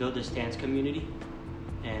build a stance community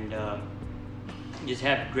and just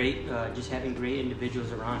having great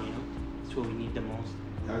individuals around. You know, that's what we need the most.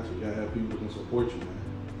 You gotta have people who can support you, man.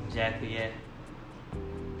 Exactly. Yeah.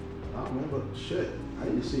 I don't remember shit. I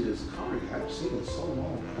need to see this car. I haven't seen it so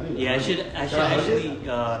long, man. Yeah, I should actually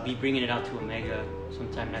be bringing it out to Omega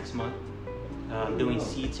sometime next month. Doing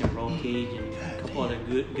seats and roll cage and a couple other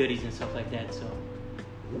goodies and stuff like that. So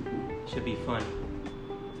should be fun.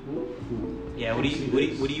 Yeah. What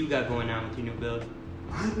do you got going on with your new build?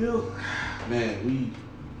 My build, man.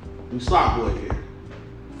 We stock boy here.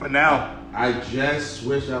 For now. I just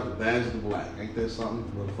switched out the badge to black. Ain't that something?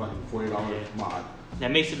 Motherfucking $40 mod. That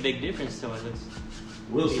makes a big difference, though. It looks.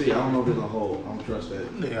 We'll see. I don't know if it's gonna hold. I don't trust that.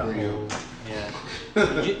 Yeah.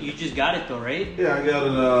 Yeah. you just got it though, right? Yeah, I got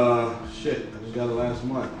it. I just got it last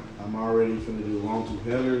month. I'm already finna do long tube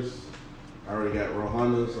headers. I already got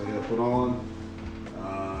Rohandas I gotta put on.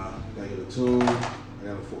 Gotta get a tune.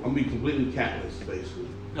 I'm gonna be completely catless, basically.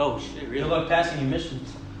 Oh shit! Really? Good luck passing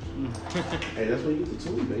emissions. Hey, that's where you get the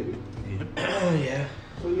tune, baby. Yeah.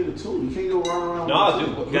 That's where you get the tune. You can't go running around. No,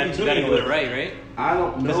 with the dude. tune. You gotta do it right, right? I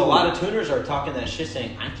don't know. Because a lot of tuners are talking that shit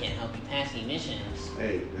saying, I can't help you pass emissions.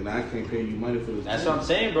 Hey, and I can't pay you money for this. That's tune. what I'm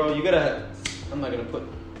saying, bro. You gotta. I'm not gonna put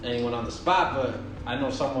anyone on the spot, but I know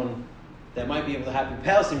someone that might be able to help you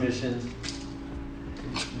pass emissions.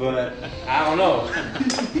 But I don't know.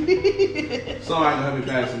 So I can help you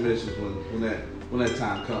pass emissions when that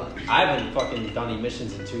time comes. I haven't fucking done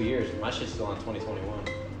emissions in 2 years. My shit's still on 2021.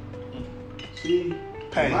 See,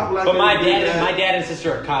 Pain. But my dad and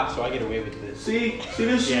sister are cops, so I get away with this. See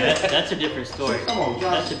this Yeah, shit. that's a different story. Come on,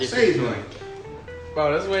 Josh. That's a different Say story. something.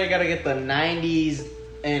 Bro, that's where you gotta get the 90s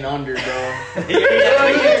and under, bro. You You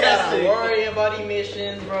gotta gotta worry about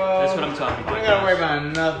emissions, bro. That's what I'm talking about. You don't gotta worry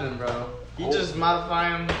about nothing, bro. You just modify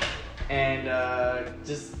them, and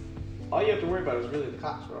just all you have to worry about is really the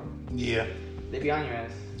cops, bro. Yeah. They be on your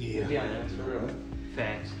ass. Yeah. They be on your ass You for know real. what?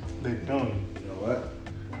 Facts. They don't. You know what?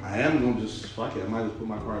 I am gonna just fuck it. I might just put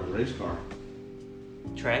my car as a race car.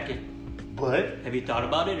 Track it. But Have you thought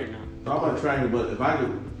about it or no? Thought about trying it, but if I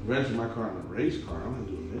could register my car in a race car, I'm gonna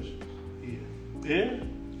do a mission.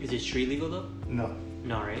 yeah. Is it street legal though? No.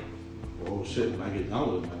 No, right? Oh shit! When I get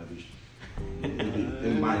done with it,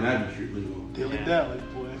 it might not be street legal. Dilly Yeah. dally,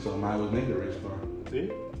 boy. So I might as well make it a race car. Yeah.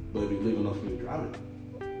 But it'd be legal enough for me to drive it.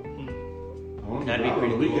 I want to That'd be drive it on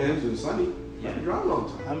the pretty cool. weekends and Sunday. I Yeah. can drive it all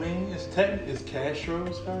the time. I mean, is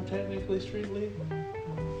Castro's car technically street legal?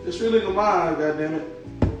 It's street legal mine, goddammit.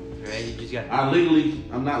 Right? You just got.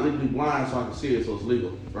 I'm not legally blind, so I can see it, so it's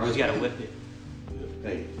legal. You Right? just gotta whip it.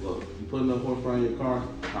 Hey, look, you put enough horsepower in your car,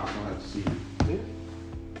 cops don't have to see you. Yeah.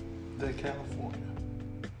 That California.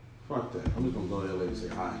 Fuck that. I'm just gonna go to LA and say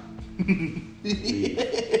hi.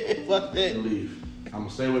 Leave. Fuck that. And leave. I'm gonna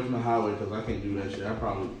stay away from the highway because I can't do that shit. I'd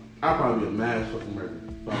probably be a mass fucking murderer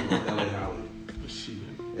if I was on the LA highway. Shit.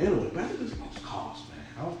 Anyway, back to this lost cause, man.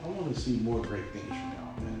 I want to see more great things from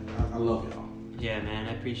y'all, man. I love y'all. Yeah, man,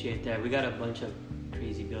 I appreciate that. We got a bunch of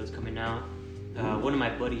crazy builds coming out. One of my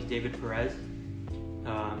buddies, David Perez,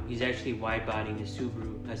 he's actually wide bodying a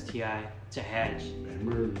Subaru STI. It's a hatch,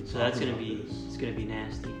 so that's gonna be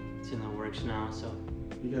nasty. It's in the works now, so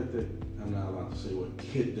You got that? I'm not allowed to say what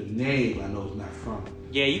kid. The name I know is not from.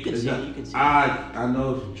 yeah, you can It's see not- it. You can see it. I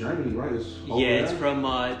know it's from Germany, right? It's over Yeah, it's there? from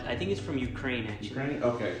I think it's from Ukraine actually. Ukraine.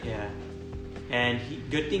 Okay. Yeah, and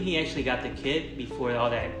good thing he actually got the kit before all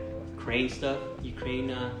that Ukraine stuff.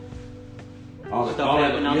 Ukraine All the- stuff all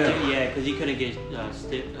happened the- out yeah. there. Yeah, because he couldn't get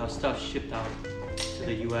stuff shipped out to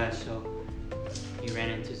the U.S. So he ran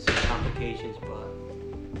into some complications, but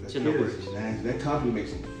it's in the That kid works. is nasty. That company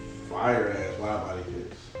makes some fire ass wide body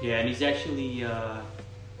kits. Yeah, and he's actually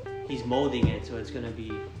he's molding it, so it's gonna be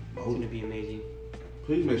amazing.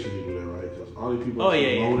 Please make sure you do that right, because all these people Oh, are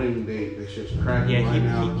yeah. loading, they shit's cracking Yeah, right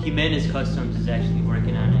now. he Jimenez Customs is actually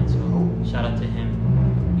working on it, so shout out to him.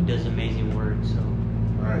 He does amazing work, so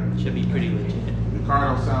Right. it should be pretty legit, If the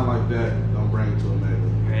car don't sound like that, don't bring it to a medic.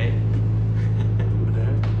 right?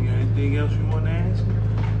 You got anything else you want to ask?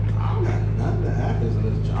 I don't got nothing that happens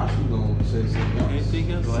unless Josh is gonna say something else.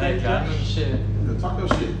 Anything else? Go to say, ahead, Josh. Shit. Yeah, talk your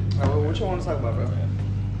shit. What you want to talk about, bro?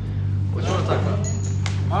 What you want to talk about?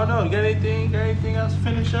 I don't know. You got anything else to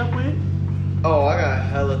finish up with? Oh, I got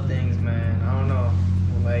hella things, man. I don't know.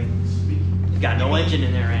 Like, Got no engine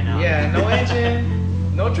in there right now. Yeah, no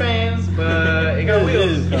engine, no trans, but it got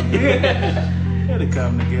wheels. It'll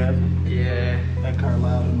come together. Yeah. That car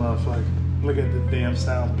loud as a motherfucker. Look at the damn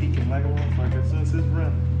sound peaking like a motherfucker since it's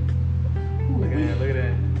running. Look at that, look at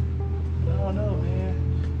that. I don't know,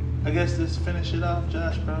 man. I guess let's finish it off,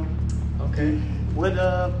 Josh, bro. Okay. What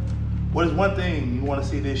is one thing you want to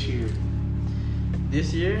see this year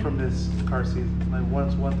This year? from this car season? Like,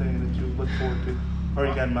 what's one thing that you look forward to, or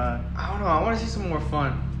you got in mind? I don't know. I want to see some more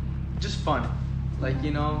fun. Just fun. Like,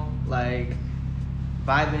 you know, like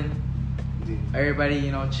vibing. Yeah. Everybody,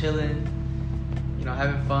 you know, chilling. You know,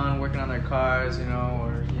 having fun, working on their cars, you know,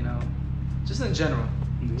 or, you know, just in general.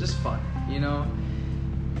 Yeah. Just fun, you know?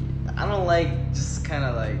 I don't like just kind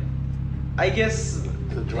of like, I guess.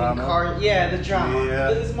 The drama. The drama. Yeah.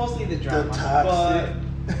 It's mostly the drama. The toxic.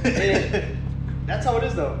 But that's how it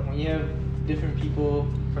is, though. When you have different people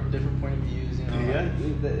from different point of views, you know,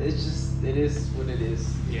 Yeah. it's just, it is what it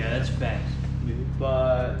is. Yeah, that's facts.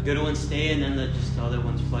 But Good ones stay, and then the other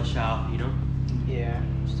ones flush out. You know. yeah,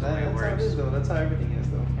 Just the way it that's how it works. is, though. That's how everything is,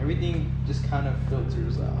 though. Everything just kind of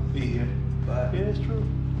filters out. Yeah. But Yeah, it's true.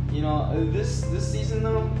 you know, this season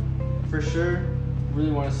though, for sure,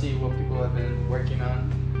 really want to see what people have been working on,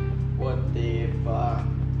 what they've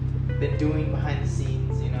been doing behind the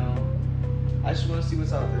scenes. You know, I just want to see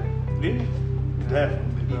what's out there. Yeah. You know,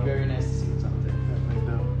 Definitely. It'd be bro. very nice to see what's out there.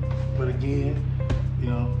 Definitely dope. But again, you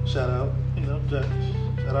know, shout out, you know, Josh.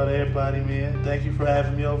 Shout out to everybody, man. Thank you for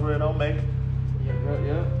having me over at Omega.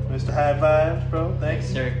 Yeah. Mr. High Vibes, bro. Thank Yes,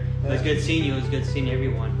 you. sir. It was good seeing you. It was good seeing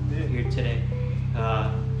everyone Yeah. here today.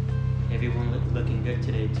 Everyone looking good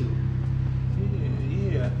today too.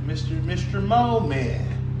 Yeah. Mr. Mo, man.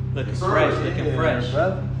 Looking Sir, fresh. yeah, Looking Yeah, fresh.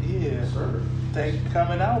 brother. Yeah. Yes, sir. Thank you for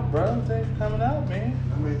coming out, bro. Thank you for coming out, man.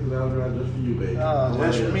 I made the loud drive just for you, baby. Oh,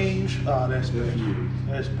 that's for Nobody me. else. You that's Just for special. you.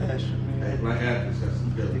 That's special, Hey, man. Black Athletes got some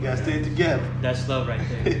good. You gotta stay together. That's love right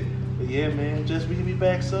there. But yeah, man. Just we be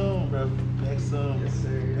back soon, bro. Back soon. Yes, sir.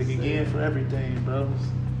 Yes, Thank you sir. again for everything, bro.